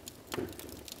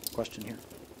 Question here.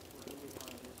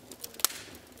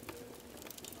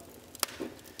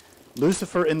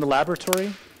 Lucifer in the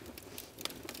laboratory.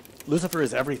 Lucifer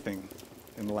is everything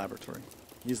in the laboratory.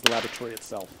 He's the laboratory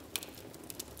itself.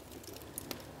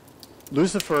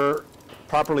 Lucifer,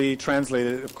 properly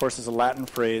translated, of course, is a Latin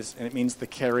phrase, and it means the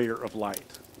carrier of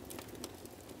light.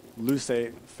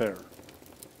 Lucifer.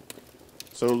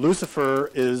 So Lucifer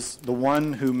is the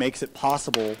one who makes it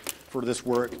possible for this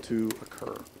work to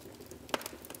occur.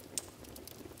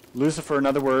 Lucifer, in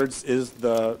other words, is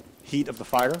the heat of the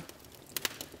fire.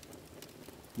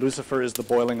 Lucifer is the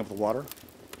boiling of the water.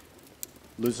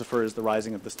 Lucifer is the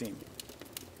rising of the steam.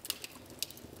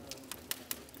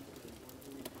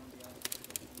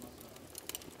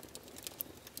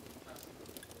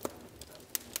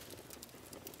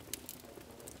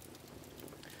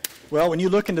 Well, when you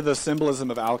look into the symbolism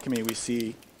of alchemy, we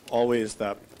see always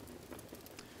that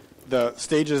the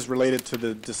stages related to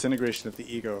the disintegration of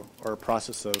the ego are a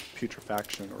process of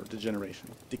putrefaction or degeneration,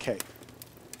 decay.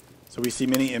 So we see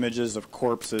many images of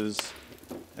corpses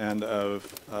and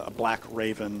of a black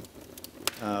raven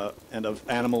and of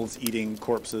animals eating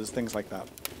corpses, things like that.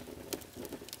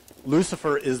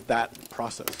 Lucifer is that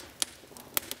process.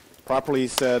 Properly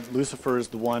said, Lucifer is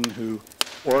the one who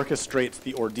orchestrates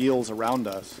the ordeals around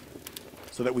us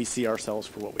so that we see ourselves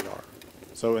for what we are.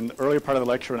 So in the earlier part of the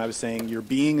lecture when I was saying your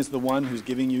being is the one who's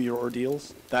giving you your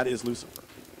ordeals, that is Lucifer.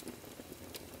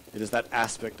 It is that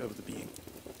aspect of the being.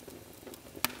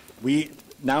 We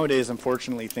nowadays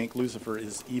unfortunately think Lucifer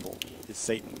is evil, is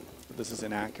Satan. But this is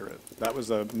inaccurate. That was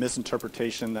a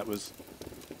misinterpretation that was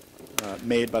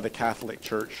made by the Catholic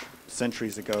Church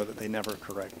centuries ago that they never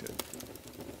corrected.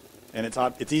 And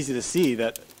it's easy to see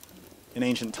that in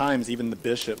ancient times even the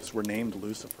bishops were named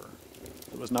Lucifer.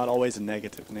 It was not always a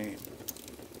negative name.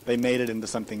 They made it into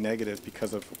something negative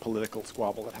because of a political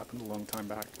squabble that happened a long time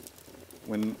back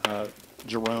when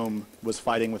Jerome was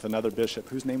fighting with another bishop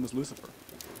whose name was Lucifer.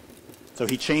 So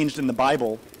he changed in the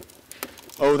Bible,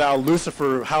 "O thou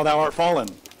Lucifer, how thou art fallen,"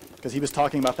 because he was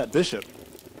talking about that bishop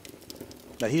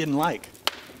that he didn't like.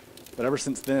 But ever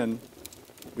since then,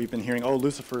 we've been hearing, "Oh,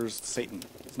 Lucifer's Satan."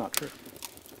 It's not true.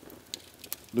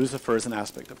 Lucifer is an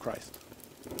aspect of Christ.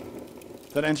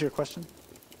 Does that answer your question?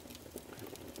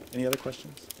 Any other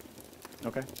questions?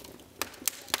 Okay.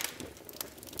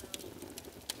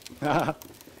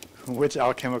 Which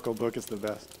alchemical book is the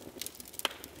best?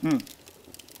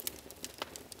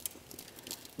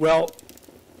 Well,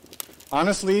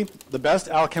 honestly, the best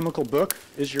alchemical book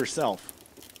is yourself.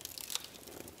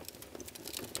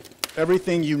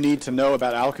 Everything you need to know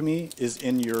about alchemy is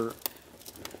in your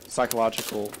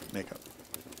psychological makeup.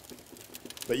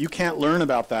 But you can't learn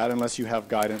about that unless you have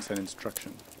guidance and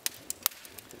instruction.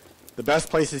 The best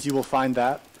places you will find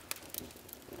that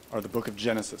are the book of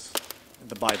Genesis,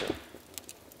 the Bible,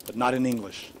 but not in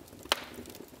English,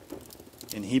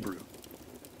 in Hebrew.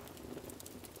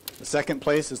 The second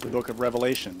place is the book of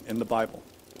Revelation in the Bible,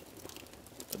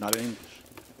 but not in English,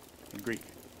 in Greek.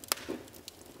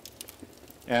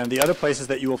 And the other places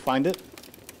that you will find it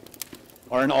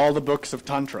are in all the books of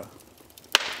Tantra.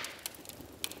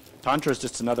 Tantra is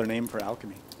just another name for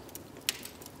alchemy.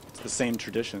 It's the same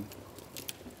tradition.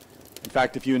 In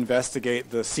fact, if you investigate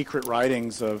the secret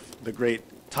writings of the great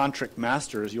tantric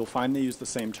masters, you'll find they use the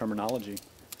same terminology.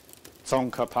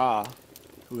 Tsongkhapa,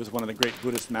 who was one of the great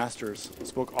Buddhist masters,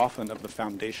 spoke often of the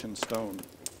foundation stone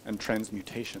and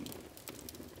transmutation.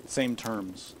 Same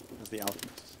terms as the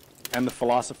alchemists. And the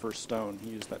philosopher's stone,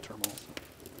 he used that term also.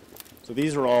 So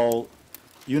these are all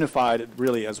unified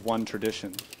really as one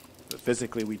tradition, but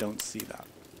physically we don't see that.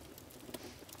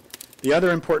 The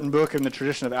other important book in the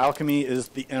tradition of alchemy is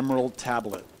the Emerald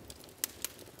Tablet,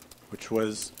 which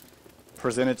was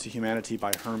presented to humanity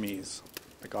by Hermes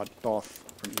the god Thoth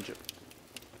from Egypt.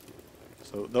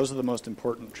 So those are the most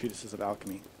important treatises of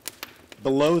alchemy.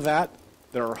 Below that,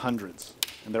 there are hundreds,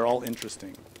 and they're all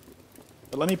interesting.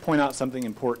 But let me point out something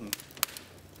important.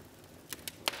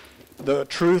 The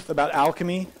truth about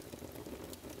alchemy,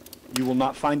 you will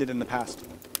not find it in the past.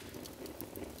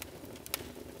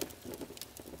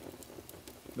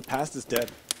 The past is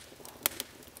dead.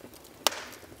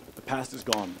 The past is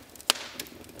gone.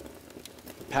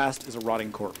 The past is a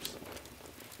rotting corpse.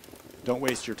 Don't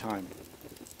waste your time.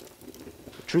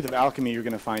 The truth of alchemy you're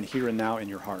going to find here and now in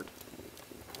your heart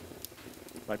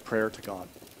by prayer to God.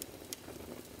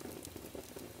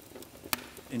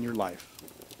 In your life.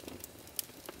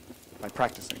 By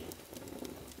practicing.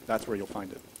 That's where you'll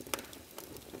find it.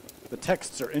 The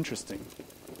texts are interesting.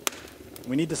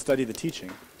 We need to study the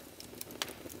teaching.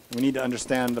 We need to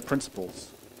understand the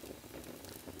principles.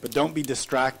 But don't be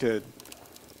distracted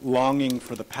longing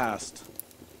for the past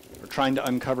or trying to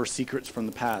uncover secrets from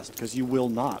the past, because you will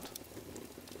not.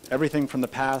 Everything from the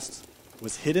past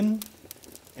was hidden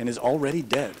and is already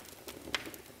dead.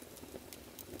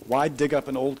 Why dig up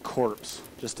an old corpse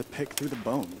just to pick through the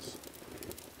bones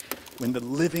when the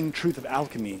living truth of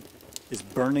alchemy is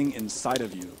burning inside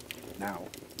of you now?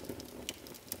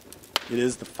 It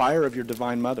is the fire of your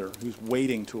divine mother who's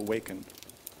waiting to awaken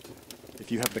if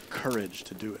you have the courage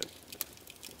to do it.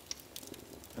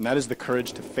 And that is the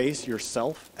courage to face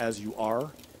yourself as you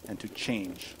are and to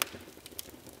change.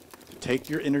 To take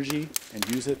your energy and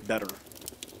use it better.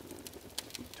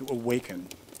 To awaken.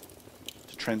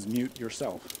 To transmute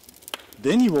yourself.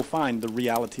 Then you will find the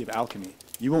reality of alchemy.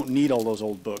 You won't need all those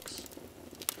old books.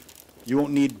 You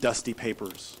won't need dusty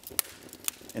papers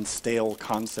and stale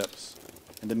concepts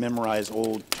and to memorize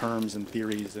old terms and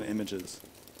theories and images,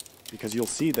 because you'll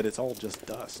see that it's all just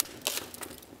dust.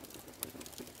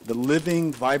 The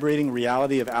living, vibrating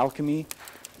reality of alchemy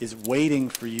is waiting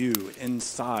for you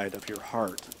inside of your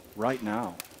heart right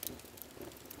now.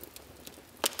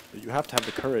 But you have to have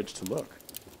the courage to look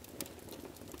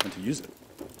and to use it.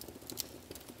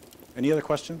 Any other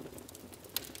question?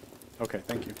 Okay,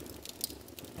 thank you.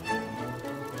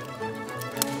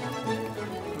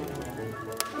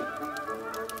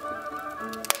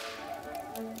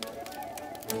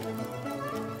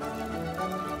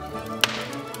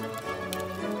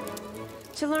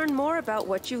 To learn more about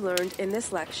what you learned in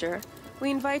this lecture, we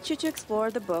invite you to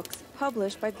explore the books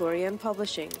published by Glorian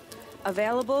Publishing,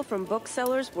 available from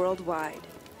booksellers worldwide.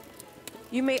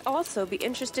 You may also be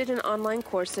interested in online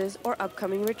courses or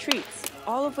upcoming retreats,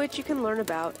 all of which you can learn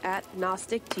about at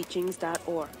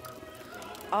gnosticteachings.org.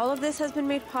 All of this has been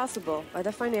made possible by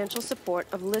the financial support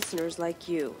of listeners like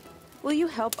you. Will you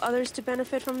help others to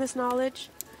benefit from this knowledge?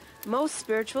 Most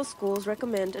spiritual schools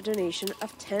recommend a donation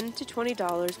of $10 to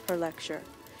 $20 per lecture.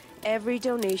 Every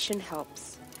donation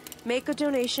helps. Make a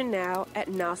donation now at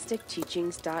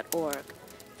gnosticteachings.org.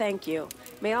 Thank you.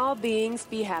 May all beings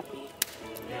be happy.